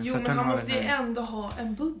 Jo, men han måste ju ändå ha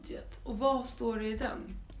en budget. Och vad står det i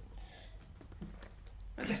den?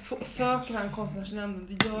 Eller söker han konstnärsnämnden?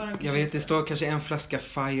 Det gör han. Jag vet, det står kanske en flaska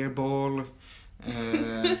Fireball,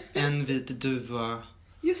 en vit duva.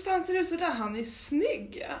 Just han ser ut sådär, han är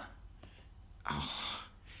snygg.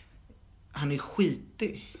 Han är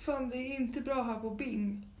skitig. Fan, det är inte bra här på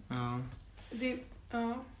Bing. Ja.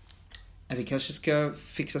 Ja. Vi kanske ska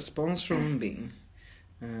fixa spons från Bing.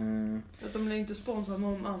 Att de lär inte sponsra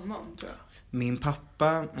någon annan, tror jag. Min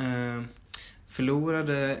pappa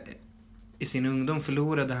förlorade i sin ungdom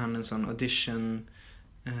han en sån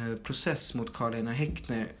audition-process mot Karl-Einar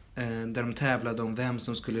Häckner där de tävlade om vem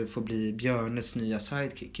som skulle få bli Björnes nya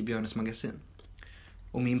sidekick i Björnes magasin.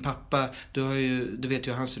 Och min pappa, du vet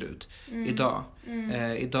ju hur han ser ut idag.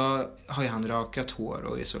 Idag har ju han rakat hår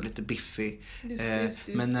och är så lite biffig. Just.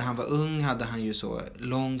 Men när han var ung hade han ju så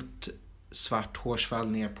långt svart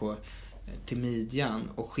hårsvall ner på till midjan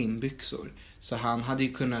och skinnbyxor. Så han hade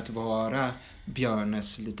ju kunnat vara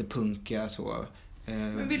Björnes lite punkiga så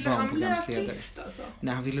men ville han bli artist alltså?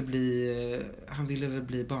 Nej, han ville väl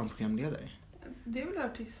bli barnprogramledare. Det är väl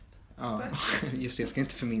artist? Ja, just det, jag ska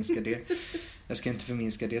inte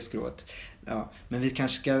förminska det skrået. Ja, men vi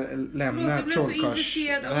kanske ska lämna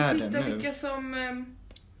trollkarlsvärlden nu. Vilka som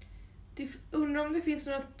undrar om det finns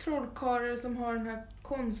några trollkarlar som har den här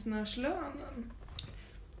konstnärslönen.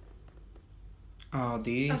 Ja,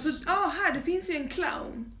 det är... Alltså, här, det finns ju en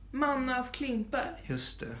clown. Manne av Klintberg.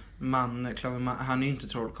 Just det. Clown, han är ju inte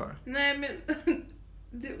trollkarl. Nej, men...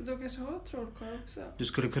 de kanske har trollkarl också. Du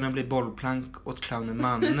skulle kunna bli bollplank åt clownen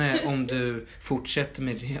Manne om du fortsätter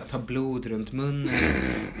med det, att ha blod runt munnen.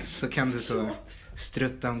 Så kan du så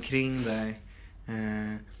strutta omkring där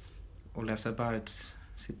och läsa Barts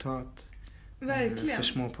citat. Verkligen. För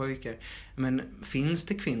små pojkar. Men finns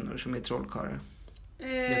det kvinnor som är trollkarlar?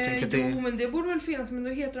 Jag tänker att det... men det borde väl finnas, men då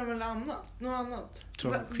heter de väl något annat.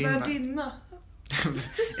 Trollkvinna. Värdinna.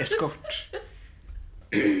 Eskort.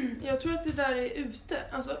 Jag tror att det där är ute.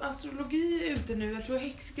 Alltså astrologi är ute nu. Jag tror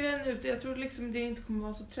häxgrejen är ute. Jag tror liksom det inte kommer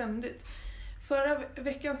vara så trendigt. Förra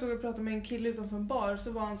veckan stod jag och pratade med en kille utanför en bar.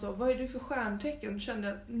 Så var han så, vad är du för stjärntecken? Och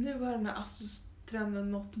kände att nu har den här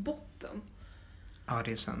astrotrenden nått botten. Ja,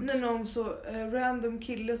 det är sant. När någon så random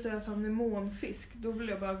kille säger att han är månfisk, då vill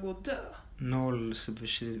jag bara gå och dö. Noll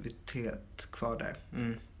subversivitet kvar där.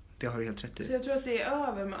 Det har du helt rätt i. Så jag tror att det är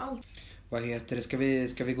över med allt. Vad heter det?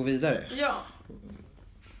 Ska vi gå vidare? Ja.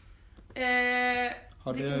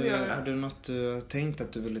 Har du något du tänkt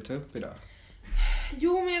att du ville ta upp idag?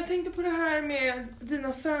 Jo, men jag tänkte på det här med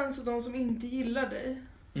dina fans och de som inte gillar dig.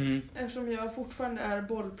 Eftersom jag fortfarande är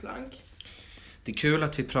bollplank. Det är kul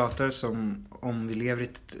att vi pratar som om vi lever i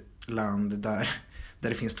ett land där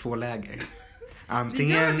det finns 2 läger.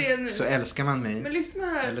 Antingen så älskar man mig, men lyssna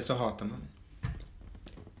här. Eller så hatar man mig.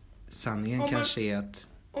 Sanningen kanske är att...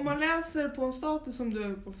 Om man läser på en status som du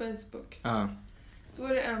har på Facebook. Ja. Då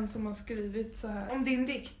är det en som har skrivit så här. Om din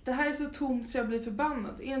dikt. Det här är så tomt så jag blir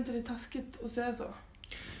förbannad. Är inte det taskigt att säga så?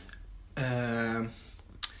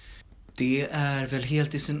 Det är väl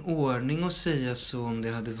helt i sin ordning att säga så om det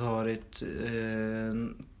hade varit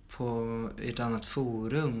på ett annat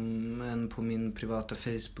forum än på min privata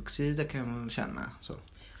Facebook-sida, kan man känna så.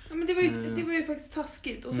 Ja, men det var ju faktiskt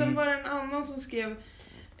taskigt. Och sen var det en annan som skrev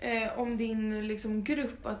om din liksom,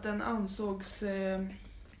 grupp att den ansågs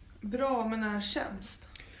bra men är sämst.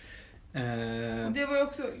 Det var ju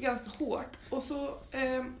också ganska hårt. Och så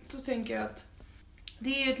tänker jag att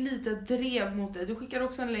det är ju ett litet drev mot dig. Du skickade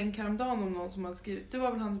också en länk häromdagen om någon som hade skrivit. Det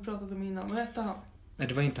var väl han du pratade om innan. Vad hette han? Nej,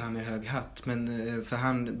 det var inte han med hög hatt. Men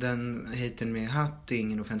för den hejten med hatt är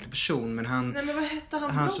ingen offentlig person. Men han... Nej, men vad hette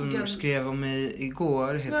han? Han som skrev om mig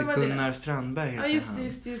igår hette Gunnar Strandberg. Ja, just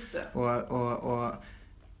det.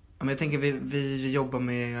 Och Men jag tänker vi jobbar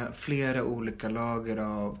med flera olika lager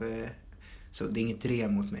av... Så det är inget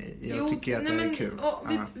drev mot mig. Jag tycker att det är kul.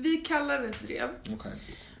 Vi kallar det ett drev. Okay.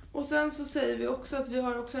 Och sen så säger vi också att vi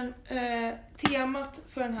har också temat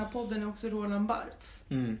för den här podden är också Roland Barthes.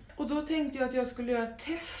 Och då tänkte jag att jag skulle göra ett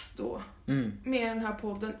test då med den här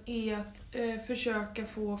podden är att försöka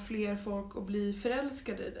få fler folk att bli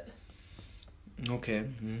förälskade i dig.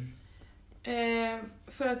 Okej.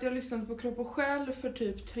 För att jag lyssnade på Kropp och Själ för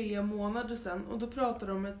typ 3 månader sedan. Och då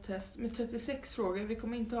pratade de om ett test med 36 frågor. Vi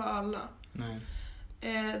kommer inte ha alla. Nej.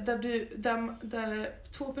 Där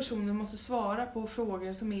 2 personer måste svara på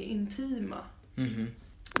frågor som är intima.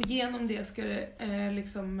 Och genom det ska det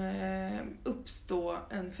uppstå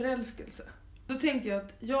en förälskelse. Då tänkte jag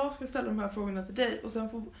att jag ska ställa de här frågorna till dig. Och sen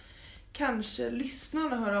får kanske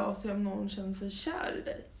lyssnarna höra av sig om någon känner sig kär i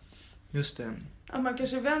dig. Just det. Att man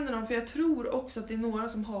kanske vänder någon, för jag tror också att det är några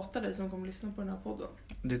som hatar dig som kommer lyssna på den här podden.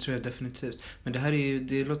 Det tror jag definitivt. Men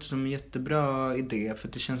det låter som en jättebra idé, för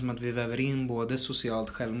det känns som att vi väver in både socialt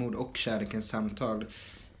självmord och kärlekens samtal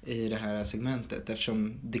i det här segmentet.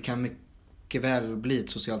 Eftersom det kan mycket väl bli ett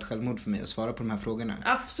socialt självmord för mig att svara på de här frågorna.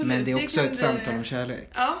 Absolut. Men det är också ett samtal om kärlek.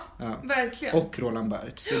 Ja, verkligen. Och Roland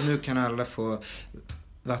Barthes. Så nu kan alla få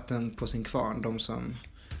vatten på sin kvarn. De som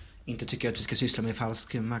inte tycker att vi ska syssla med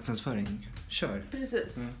falsk marknadsföring. Kör.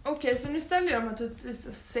 Precis. Okej, så nu ställer jag de här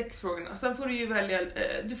 6 frågorna. Sen får du ju välja.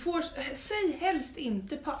 Säg helst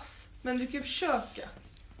inte pass. Men du kan försöka.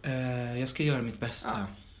 Jag ska göra mitt bästa.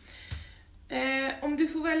 Ja. Om du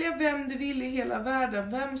får välja vem du vill i hela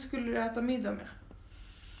världen, vem skulle du äta middag med?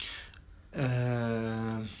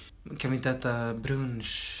 Kan vi inte äta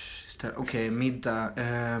brunch istället? Okej, middag.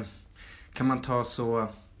 Kan man ta så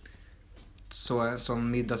en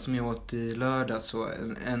sån middag som jag åt i lördag, så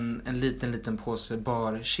en liten påse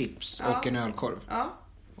barchips och en ölkorv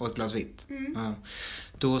och ett glas vitt.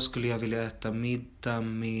 Då skulle jag vilja äta middag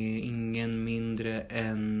med ingen mindre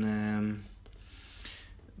än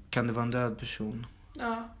kan det vara en död person?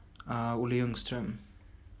 Olle Ljungström.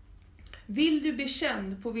 Vill du bli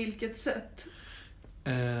känd, på vilket sätt?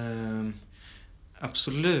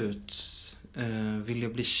 Absolut vill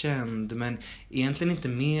jag bli känd, men egentligen inte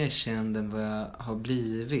mer känd än vad jag har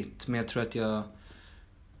blivit. Men jag tror att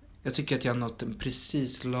jag tycker att jag har nått en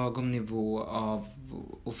precis lagom nivå av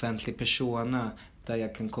offentlig persona där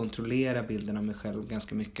jag kan kontrollera bilden av mig själv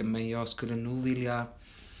ganska mycket. Men jag skulle nog vilja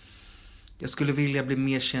bli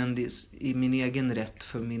mer känd i min egen rätt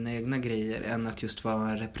för mina egna grejer än att just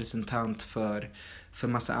vara en representant för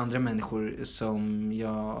massa andra människor som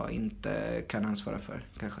jag inte kan ansvara för,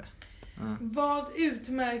 kanske. Vad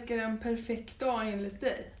utmärker en perfekt dag enligt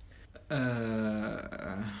dig?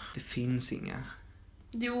 Det finns inga.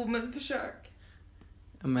 Jo, men försök.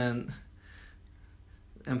 Men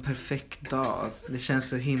en perfekt dag, det känns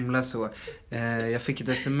så himla så. Jag fick ett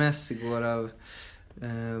sms igår av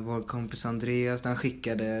vår kompis Andreas. Han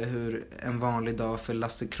skickade hur en vanlig dag för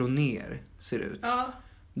Lasse Kronér ser ut. Ja.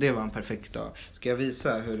 Det var en perfekt dag. Ska jag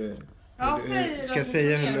visa hur ska jag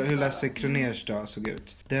säga hur Lasse Kronérs dag såg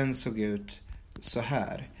ut? Den såg ut så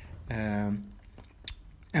här.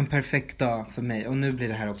 En perfekt dag för mig. Och nu blir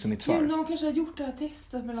det här också mitt svar. Någon kanske har gjort det här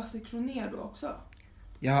testet med Lasse Kronér då också.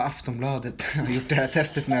 Ja, Aftonbladet har gjort det här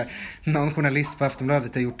testet med... Någon journalist på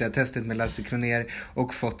Aftonbladet har gjort det här testet med Lasse Kronér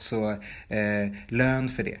och fått så lön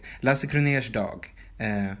för det. Lasse Kronérs dag.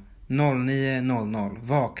 09:00.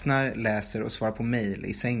 Vaknar, läser och svarar på mejl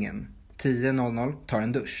i sängen. 10:00. Tar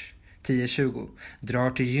en dusch. 10:20. Drar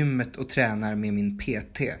till gymmet och tränar med min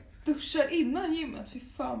PT. Duschar innan gymmet? Fy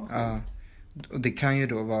fan vad sjukt. Och det kan ju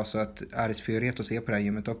då vara så att Aris Fioretos är på det här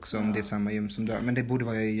gymmet också, om det är samma gym som du har. Men det borde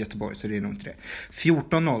vara i Göteborg, så det är nog inte det.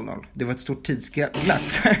 14:00. Det var ett stort tidsglapp.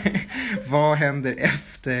 Vad händer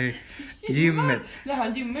efter gymmet? Nej,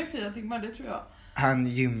 han gymmar i 4 timmar, det tror jag. Han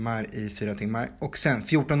gymmar i 4 timmar. Och sen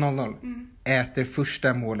 14:00 äter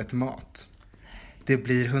första målet mat. Det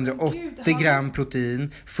blir 180 gram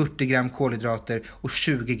protein, 40 gram kolhydrater och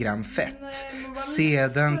 20 gram fett.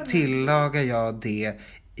 Sedan tillagar jag det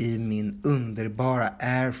i min underbara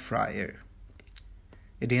airfryer.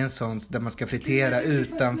 Är det en sån där man ska fritera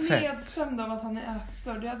utan fett? Jag är nedstämd av att han är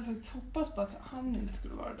ätstörd. Jag hade faktiskt hoppats på att han inte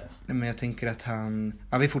skulle vara det. Nej, men jag tänker att han...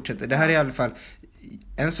 Ja, vi fortsätter. Det här är i alla fall...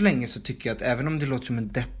 Än så länge så tycker jag att även om det låter som en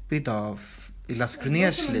deppig dag i Lasse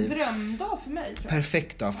Kronérs liv... Det är en drömdag för mig, tror jag.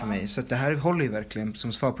 Perfekt dag för mig. Så att det här håller ju verkligen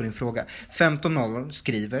som svar på din fråga. 15:00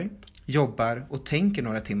 skriver, jobbar och tänker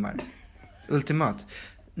några timmar. Ultimat.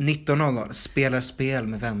 19:00 spelar spel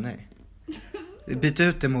med vänner. Byt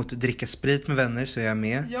ut det mot att dricka sprit med vänner så är jag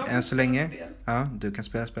med. Jag kan än så spela länge. spel. Ja, du kan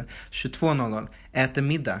spela spel. 22.00. Äter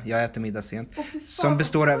middag. Jag äter middag sent. Åh, fy fan, Som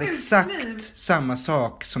består vad av sjukt exakt liv. samma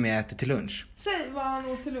sak som jag äter till lunch. Säg vad han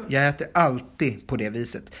åt till lunch. Jag äter alltid på det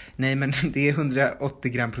viset. Nej, men det är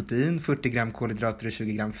 180 gram protein, 40 gram kolhydrater och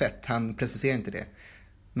 20 gram fett. Han preciserar inte det.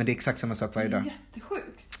 Men det är exakt samma sak varje dag.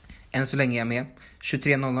 Jättesjukt. Än så länge är jag med.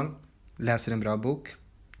 23.00. Läser en bra bok.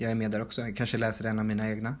 Jag är med där också. Jag kanske läser en av mina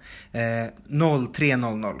egna.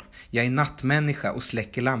 03.00. Jag är nattmänniska och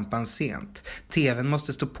släcker lampan sent. TVn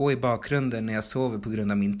måste stå på i bakgrunden när jag sover på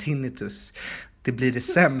grund av min tinnitus. Det blir det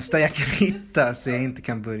sämsta jag kan hitta så jag inte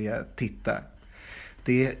kan börja titta.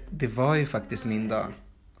 Det var ju faktiskt min dag.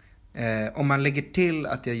 Om man lägger till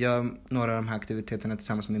att jag gör några av de här aktiviteterna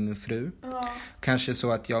tillsammans med min fru. Kanske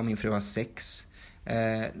så att jag och min fru har sex.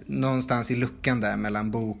 Någonstans i luckan där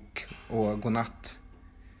mellan bok och godnatt.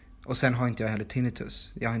 Och sen har inte jag heller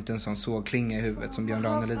tinnitus. Jag har inte en sån sågklinga i huvudet som Björn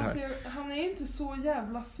Ranelid har. Han är ju inte så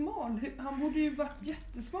jävla smal. Han borde ju varit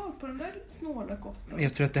jättesmal på den där snåla kosten.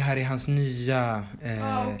 Jag tror att det här är hans nya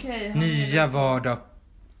okay. nya vardag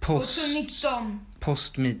post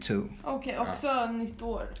Me Too. Okej, också nytt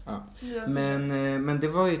år. Ja. Men det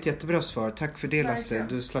var ju ett jättebra svar. Tack för det, Lasse.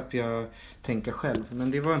 Du slapp jag tänka själv.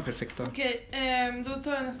 Men det var en perfekt dag. Okej, då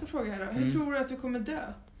tar jag nästa fråga här då. Hur tror du att du kommer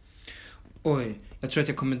dö? Oj, jag tror att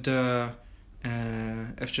jag kommer dö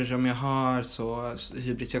eftersom jag har så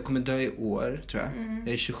hybris. Jag kommer dö i år, tror jag.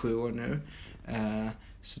 Jag är 27 år nu.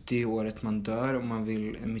 Så det är året man dör om man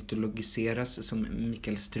vill mytologiseras som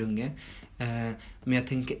Mikael Strunge. Men jag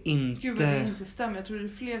tänker inte... Gud vad det inte stämmer. Jag tror det är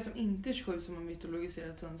fler som inte är 27 som har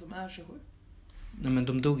mytologiserats än som är 27. Nej, men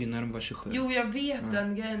de dog ju när de var 27. Jo, jag vet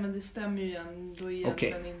den grejen, men det stämmer ju ändå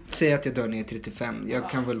egentligen inte. Säg att jag dör ner 35. Jag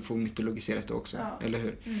kan väl få mytologiseras då också, eller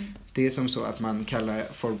hur? Det är som så att man kallar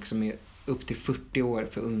folk som är upp till 40 år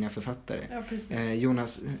för unga författare. Ja, precis.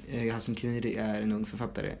 Jonas Hassan Khemiri är en ung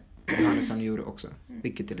författare. Johannes Anjuro också,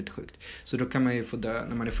 vilket är lite sjukt. Så då kan man ju få dö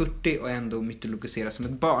när man är 40 och ändå mytologiseras som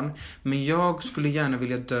ett barn. Men jag skulle gärna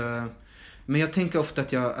vilja dö... Men jag tänker ofta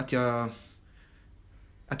att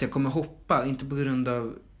jag kommer hoppa, inte på grund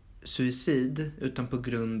av suicid, utan på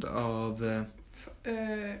grund av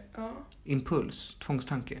impuls,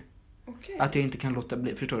 tvångstanke. Okay. Att jag inte kan låta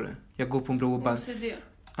bli, förstår du? Jag går på en bro och bara...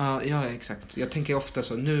 Ja, exakt. Jag tänker ofta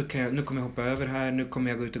så, nu kommer jag hoppa över här, nu kommer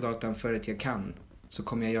jag gå ut i gatan för att jag kan. Så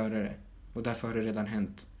kommer jag göra det. Och därför har det redan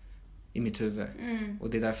hänt i mitt huvud. Och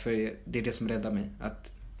det är därför det är det som räddar mig,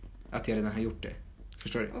 att jag redan har gjort det.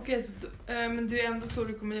 Förstår du? Okej, men det är ändå så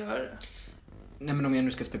du kommer göra det. Nej, men om jag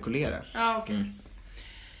nu ska spekulera. Ja, okej.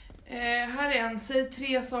 Här är säg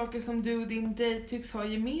 3 saker som du och din dejt tycks ha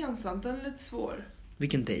gemensamt. Den är lite svår.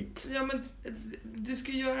 Vilken dejt? Ja, men du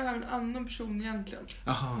ska göra det här med en annan person egentligen.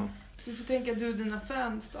 Aha. Du får tänka du och dina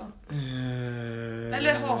fans då.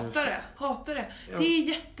 Eller hatar det. Ja. Det är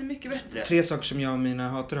jättemycket bättre. 3 saker som jag och mina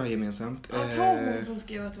hatare har gemensamt. Ja, ta hon som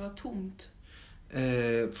skrev att det var tomt.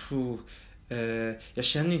 Jag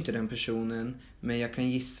känner ju inte den personen, men jag kan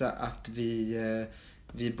gissa att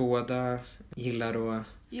vi båda gillar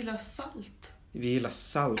salt. Vi gillar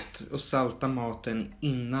salt och salta maten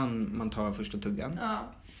innan man tar första tuggan.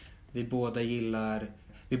 Ja.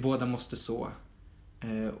 Vi båda måste så.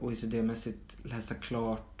 Och idémässigt läsa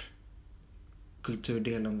klart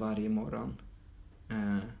kulturdelen varje morgon.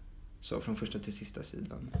 Så från första till sista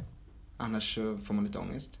sidan. Annars så får man lite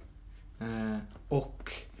ångest.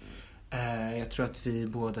 Och jag tror att vi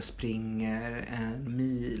båda springer 1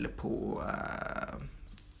 mil på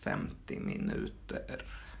 50 minuter.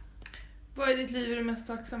 Vad i ditt liv är du mest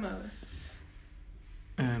tacksam över?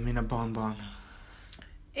 Mina barnbarn.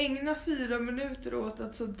 Ägna 4 minuter åt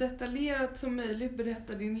att så detaljerat som möjligt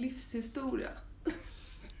berätta din livshistoria.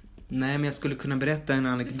 Nej, men jag skulle kunna berätta en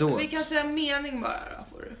anekdot. Vi kan säga mening bara då,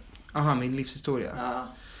 får du. Aha, min livshistoria. Ja.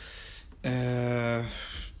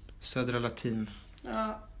 Södra latin.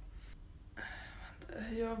 Ja.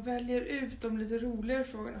 Jag väljer ut de lite roligare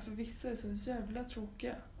frågorna, för vissa är så jävla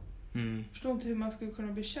tråkiga. Förstår inte hur man skulle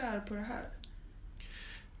kunna bli kär på det här.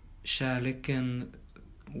 Kärleken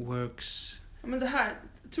works... Ja, men det här,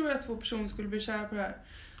 tror jag att 2 personer skulle bli kär på det här.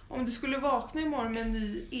 Om du skulle vakna imorgon med en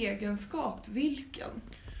ny egenskap, vilken?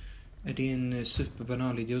 Är det en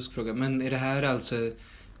superbanal idiotisk fråga? Men är det här alltså...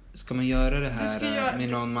 Ska man göra det här med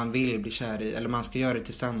någon man vill bli kär i? Eller man ska göra det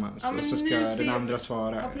tillsammans? Ja, och så ska den andra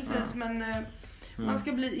svara? Ja, precis. Men man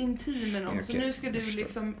ska bli intim med någon. Okay. Så nu ska du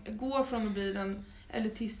liksom gå från att bli den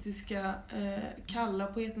elitistiska kalla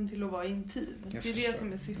poeten till att vara intim. Det är det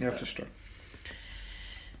som är syftet. Jag förstår.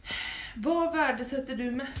 Vad värdesätter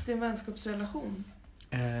du mest i en vänskapsrelation?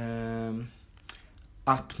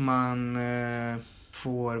 Att man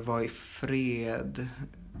får vara i fred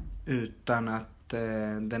utan att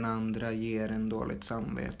den andra ger en dåligt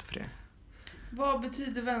samvete för det. Vad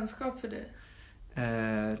betyder vänskap för dig?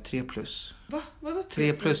 3+. Va? Vadå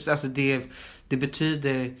 3+? Alltså det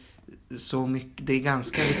betyder så mycket. Det är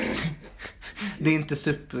ganska viktigt. Det är inte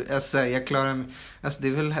super. Alltså jag klarar mig. Alltså det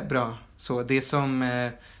är väl bra. Så det är som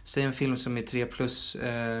säg en film som är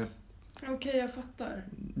 3+. Okej, jag fattar.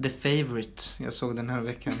 The Favorite. Jag såg den här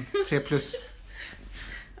veckan. 3+.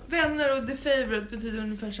 Vänner och The Favorite betyder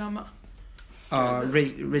ungefär samma. Ja,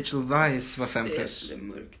 Rachel Weisz var 5+. Det är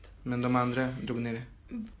mörkt. Men de andra drog ner det.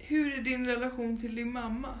 Hur är din relation till din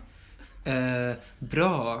mamma?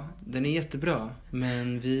 Bra. Den är jättebra.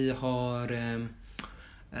 Men vi har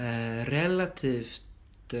relativt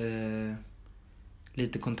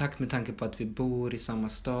lite kontakt med tanke på att vi bor i samma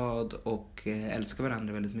stad och älskar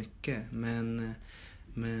varandra väldigt mycket. Men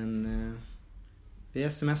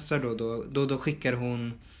vi smsar då skickar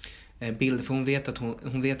hon bilder, för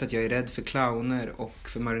hon vet att jag är rädd för clowner och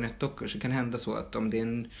för marionettdockor. Så kan det hända så att om det är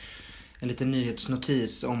en liten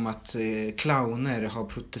nyhetsnotis om att clowner har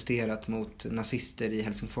protesterat mot nazister i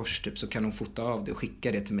Helsingfors typ, så kan hon fota av det och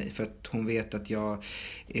skicka det till mig, för att hon vet att jag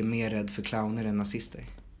är mer rädd för clowner än nazister.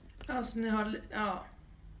 Alltså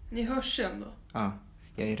ni hörs ändå. Ja,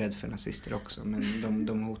 jag är rädd för nazister också, men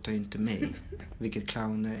de hotar ju inte mig, vilket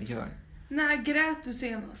clowner gör. När grät du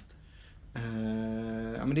senast?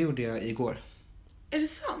 Ja, men det gjorde jag igår. Är det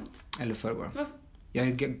sant? Eller förrgår.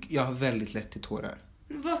 Jag har väldigt lätt till tårar.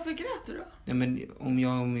 Varför grät du då? Ja, men om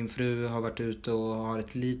jag och min fru har varit ute och har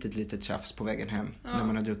ett litet tjafs på vägen hem när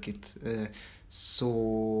man har druckit,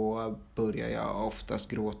 så börjar jag oftast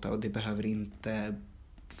gråta, och det behöver inte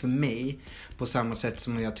för mig på samma sätt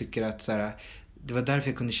som jag tycker att så här, det var därför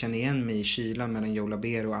jag kunde känna igen mig i kylan mellan Joe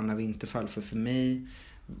Labero och Anna Winterfall, för mig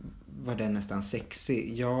var den nästan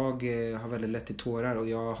sexig. Jag har väldigt lätt till tårar och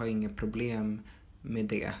jag har inget problem med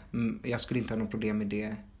det. Jag skulle inte ha något problem med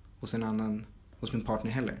det hos en annan, hos min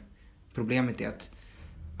partner heller. Problemet är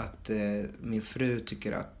att min fru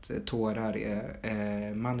tycker att tårar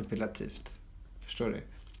är manipulativt. Förstår du?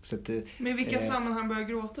 Så att, men i vilka sammanhang börjar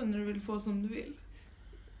gråta när du vill få som du vill?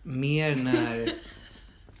 Mer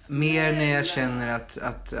när jag känner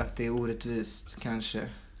att det är orättvist kanske.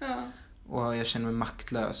 Ja. Och jag känner mig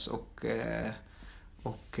maktlös och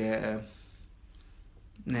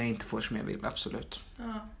när jag inte får som jag vill, absolut.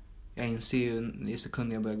 Ja. Jag inser ju i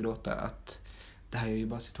sekunder jag börjar gråta att det här är ju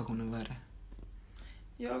bara situationen värre.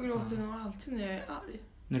 Jag gråter nog alltid när jag är arg.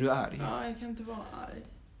 När du är arg? Ja, jag kan inte vara arg.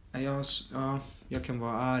 Jag kan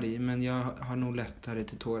vara arg, men jag har nog lättare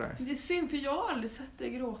till tårar. Det är synd, för jag har aldrig sett dig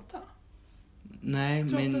gråta. Nej,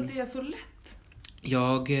 trots men att det är så lätt.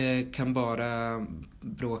 Jag kan bara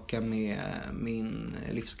bråka med min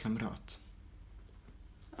livskamrat.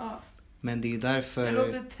 Ja. Men det är därför... Det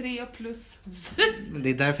låter 3+. Det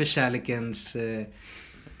är därför kärlekens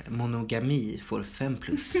monogami får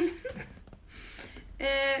 5+.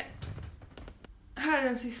 Här är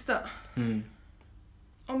den sista. Mm.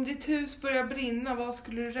 Om ditt hus börjar brinna, vad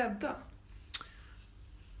skulle du rädda?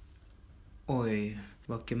 Oj,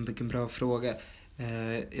 vilken bra fråga.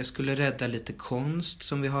 Jag skulle rädda lite konst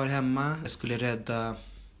som vi har hemma. Jag skulle rädda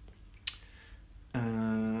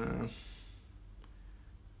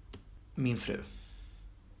min fru.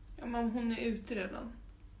 Ja, men hon är ute redan.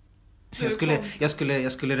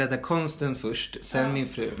 Jag skulle rädda konsten först, sen min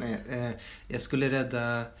fru. Nej, jag skulle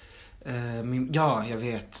rädda jag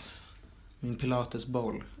vet. Min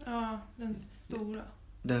pilatesboll. Ja, den stora.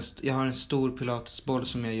 Jag har en stor pilatesboll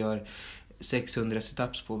som jag gör 600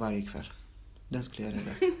 situps på varje kväll. Den skulle jag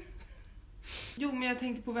rädda. Jo, men jag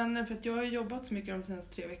tänkte på vänner, för att jag har jobbat så mycket de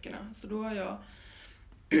senaste 3 veckorna. Så då har jag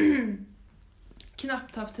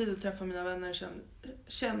knappt haft tid att träffa mina vänner,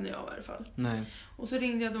 känner jag i alla fall. Nej. Och så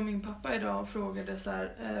ringde jag då min pappa idag och frågade så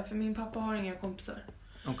här, för min pappa har inga kompisar.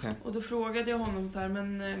 Okay. Och då frågade jag honom så här,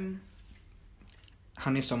 men...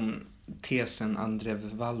 Han är som tesen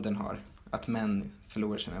Andrev Walden har, att män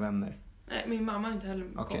förlorar sina vänner. Nej, min mamma har inte heller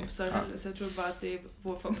kompisar heller, så jag tror bara att det är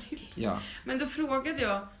vår familj. Ja. Men då frågade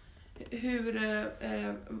jag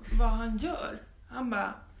vad han gör. Han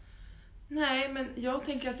bara, nej, men jag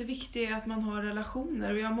tänker att det viktiga är att man har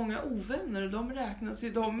relationer, och jag har många ovänner och de räknas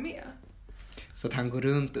ju de med. Så att han går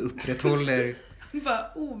runt och upprätthåller...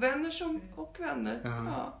 bara, ovänner och vänner.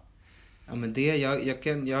 Ja. Ja, men det, jag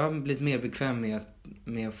har blivit mer bekväm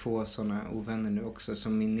med att få såna ovänner nu också,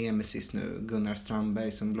 som min nemesis nu, Gunnar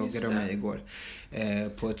Strandberg, som bloggade om mig igår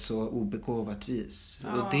på ett så obegåvat vis.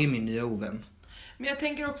 Ja. Och det är min nya ovän. Men jag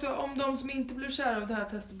tänker också, om de som inte blir kära av det här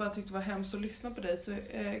testet bara tyckte det var hemskt att lyssna på dig, så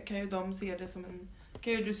kan ju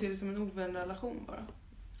du se det som en ovänrelation bara.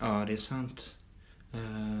 Ja, det är sant.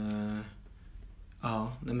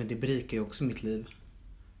 Ja, men det berikar ju också mitt liv.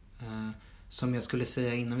 Som jag skulle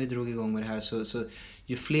säga innan vi drog igång med det här, så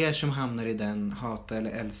ju fler som hamnar i den hata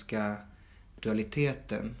eller älska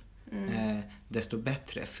dualiteten, desto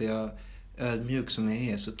bättre. För jag, ödmjuk som jag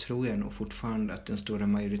är, så tror jag nog fortfarande att den stora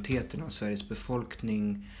majoriteten av Sveriges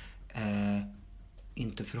befolkning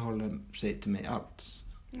inte förhåller sig till mig alls.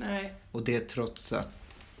 Nej. Och det trots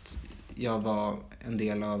att jag var en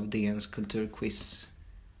del av DNs kulturquiz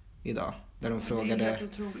idag. Där de frågade... Det är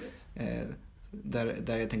helt otroligt.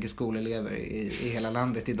 Där jag tänker skolelever i hela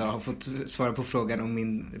landet idag har fått svara på frågan om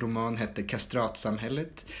min roman hette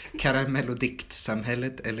Kastratsamhället,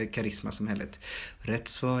 Karamellodiktsamhället eller Karismasamhället. Rätt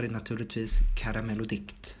svar är naturligtvis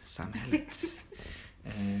Karamellodiktsamhället.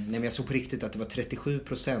 Nej, men jag såg på riktigt att det var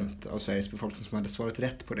 37% av Sveriges befolkning som hade svarat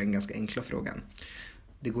rätt på den ganska enkla frågan.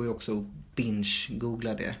 Det går ju också att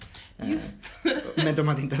binge-googla det. Men de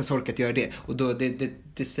hade inte ens orkat göra det. Och då,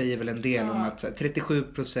 det säger väl en del om att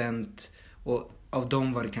 37%, och av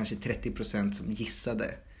dem var det kanske 30% som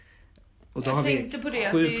gissade. Och då har vi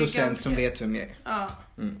 7% ganska... som vet vem jag är. Ja.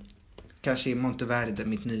 Kanske i Monteverde,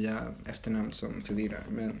 mitt nya efternamn som förvirrar.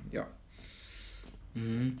 Men ja.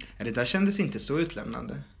 Det där kändes inte så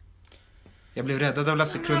utlämnande. Jag blev räddad av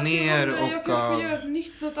Lasse Kronér och jag kanske får göra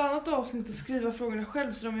något annat avsnitt och skriva frågorna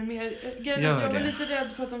själv så de är mer... Jag var lite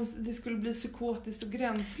rädd för att det skulle bli psykotiskt och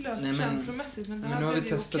gränslöst känslomässigt. Men nu har vi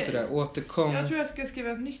testat det där. Återkom. Jag tror jag ska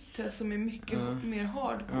skriva ett nytt test som är mycket mer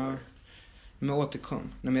hardcore. Men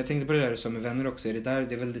återkom. Men jag tänkte på det där som med vänner också. Det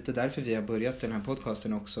är väl lite därför vi har börjat den här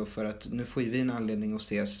podcasten också. För att nu får vi en anledning att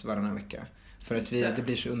ses varannan vecka. För att det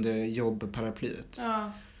blir så under jobbparaplyet.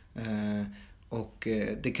 Ja. Och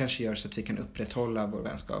det kanske gör så att vi kan upprätthålla vår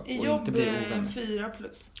vänskap och inte bli ovänner. 4+.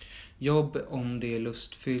 Jobb, om det är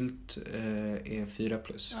lustfyllt, är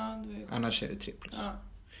 4+. Ja, annars är det 3+. Ja.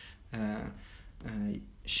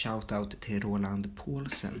 Shout out till Roland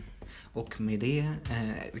Paulsen. Och med det,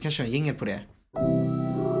 vi kan köra en jingle på det.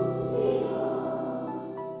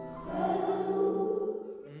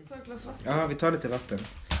 Ja, vi tar lite vatten.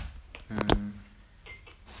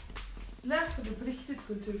 Läser du på riktigt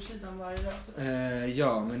kultursidan varje dag?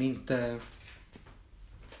 Ja, men inte...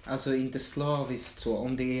 Alltså inte slaviskt så.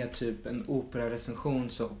 Om det är typ en operarecension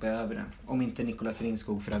så hoppar jag över den. Om inte Nicolas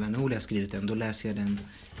Ringskog för Adam Nordli har skrivit den, då läser jag den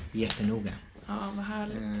jättenoga. Ja, vad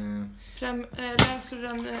härligt. Läser du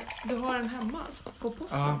den, du har den hemma alltså, på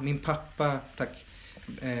posten? Ja, min pappa, tack.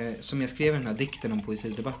 Som jag skrev den här dikten om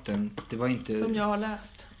poesidebatten, det var inte... Som jag har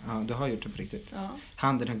läst. Ja, du har gjort det på riktigt. Ja.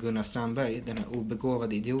 Han, den här Gunnar Strandberg, den här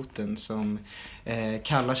obegåvade idioten som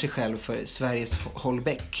kallar sig själv för Sveriges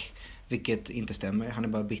Holbeck. Vilket inte stämmer. Han är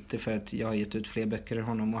bara bitter för att jag har gett ut fler böcker än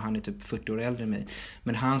honom och han är typ 40 år äldre än mig.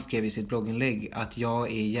 Men han skrev i sitt blogginlägg att jag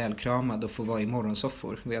är ihjälkramad och får vara i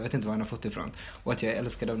morgonsoffor. Jag vet inte var han har fått det ifrån. Och att jag är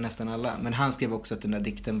älskad av nästan alla. Men han skrev också att den där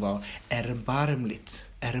dikten var erbarmligt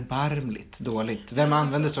dåligt. Vem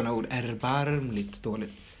använder sådana ord? Erbarmligt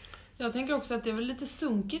dåligt. Jag tänker också att det är väl lite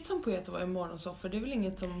sunkigt som poet att vara i morgonsoffer. Det är väl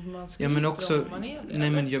inget som man ska men också, om man är det.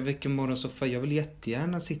 Nej, men jag väcker morgonsoffa. Jag vill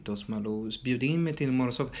jättegärna sitta hos Malou och bjuda in mig till en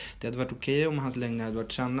morgonsoffa. Det hade varit okej om hans lögner hade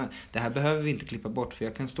varit sanna. Det här behöver vi inte klippa bort, för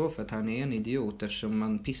jag kan stå för att han är en idiot, eftersom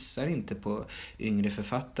man pissar inte på yngre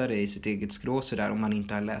författare i sitt eget skrå så där om man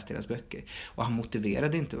inte har läst deras böcker. Och han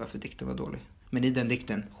motiverade inte varför dikten var dålig. Men i den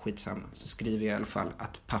dikten, skitsamma, så skriver jag i alla fall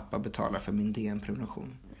att pappa betalar för min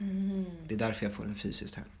DN-prenumeration. Det är därför jag får en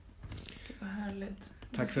fysiskt här. Vad härligt.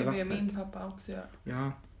 Tack för vattnet. Det ska min pappa också göra.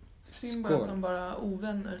 Ja. Synd bara att de bara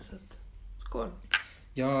ovänner. Så att... Skål.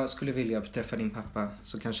 Jag skulle vilja träffa din pappa,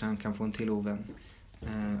 så kanske han kan få en till ovän.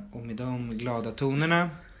 Och med de glada tonerna.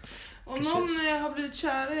 Om någon har blivit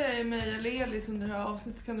kära i mig eller Elis under det här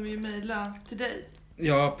avsnittet kan de ju mejla till dig.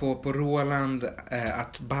 Ja, på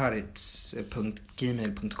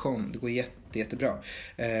roland@barits.gmail.com. Det går jättebra.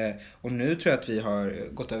 Och nu tror jag att vi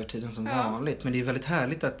har gått över tiden som vanligt. Men det är väldigt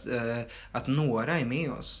härligt att några är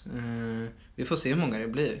med oss. Vi får se hur många det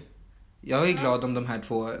blir. Jag är glad om de här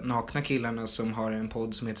 2 nakna killarna som har en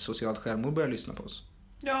podd som heter Socialt självmord börjar lyssna på oss.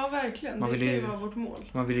 Ja, verkligen. Det kan ju vara vårt mål.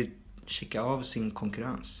 Man vill ju kika av sin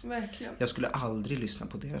konkurrens. Verkligen. Jag skulle aldrig lyssna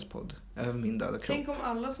på deras podd över min döda kropp. Tänk om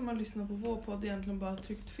alla som har lyssnat på vår podd egentligen bara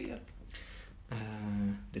tryckt fel.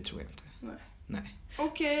 Det tror jag inte. Nej.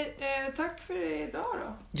 Okej, tack för idag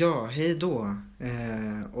då. Ja, hej då.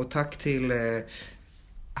 Och tack till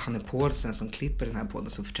Hanne Paulsen som klipper den här podden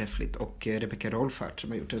så förträffligt. Och Rebecca Rolfart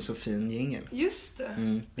som har gjort en så fin jingle. Just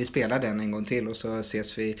det. Vi spelar den en gång till och så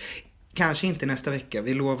ses vi... Kanske inte nästa vecka.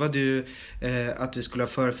 Vi lovade ju att vi skulle ha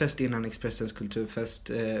förfest innan Expressens kulturfest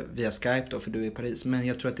via Skype då, för du är i Paris. Men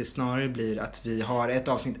jag tror att det snarare blir att vi har ett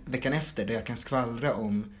avsnitt veckan efter där jag kan skvallra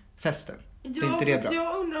om festen. Ja, är inte det fast bra?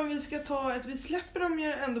 jag undrar om vi ska ta vi släpper dem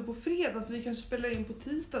ju ändå på fredag, så vi kanske spelar in på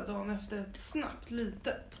tisdag dagen efter ett snabbt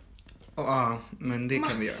litet. Ja, men det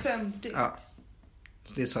kan vi göra. Max 50. Ja,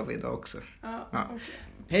 det sa vi idag också. Ja. Okay.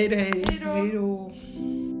 Hej då. Hej då.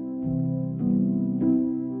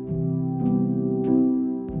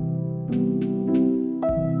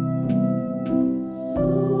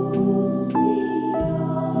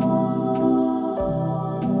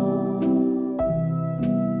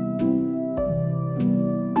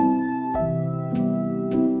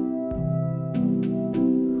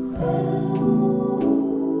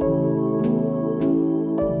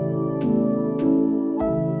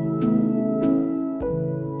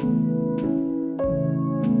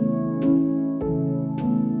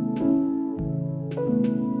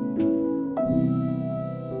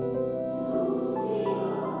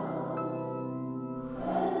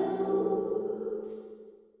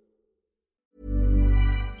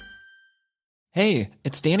 Hey,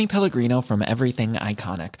 it's Danny Pellegrino from Everything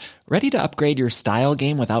Iconic. Ready to upgrade your style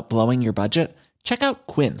game without blowing your budget? Check out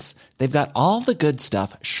Quince. They've got all the good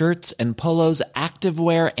stuff, shirts and polos,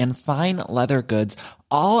 activewear, and fine leather goods,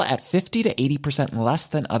 all at 50 to 80% less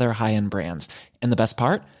than other high-end brands. And the best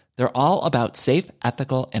part? They're all about safe,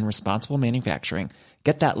 ethical, and responsible manufacturing.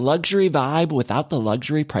 Get that luxury vibe without the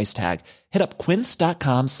luxury price tag. Hit up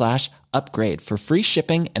quince.com/upgrade for free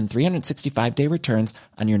shipping and 365-day returns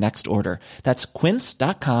on your next order. That's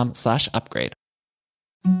quince.com/upgrade.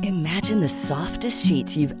 Imagine the softest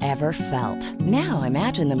sheets you've ever felt. Now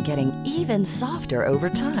imagine them getting even softer over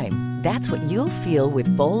time. That's what you'll feel with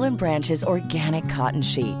Boll & Branch's organic cotton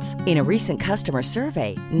sheets. In a recent customer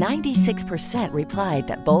survey, 96% replied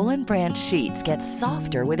that Boll & Branch sheets get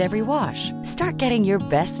softer with every wash. Start getting your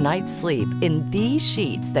best night's sleep in these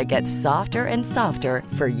sheets that get softer and softer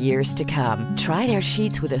for years to come. Try their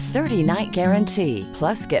sheets with a 30-night guarantee.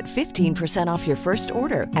 Plus, get 15% off your first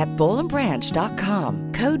order at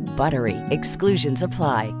bollandbranch.com. Code BUTTERY. Exclusions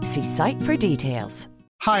apply. See site for details.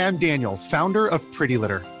 Hi, I'm Daniel, founder of Pretty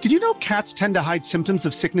Litter. Did you know cats tend to hide symptoms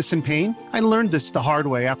of sickness and pain? I learned this the hard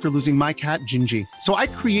way after losing my cat, Gingy. So I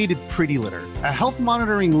created Pretty Litter, a health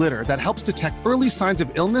monitoring litter that helps detect early signs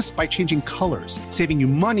of illness by changing colors, saving you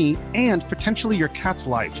money and potentially your cat's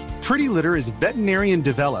life. Pretty Litter is veterinarian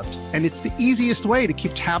developed, and it's the easiest way to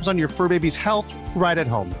keep tabs on your fur baby's health right at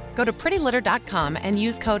home. Go to prettylitter.com and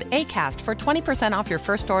use code ACAST for 20% off your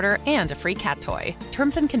first order and a free cat toy.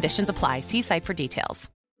 Terms and conditions apply. See site for details.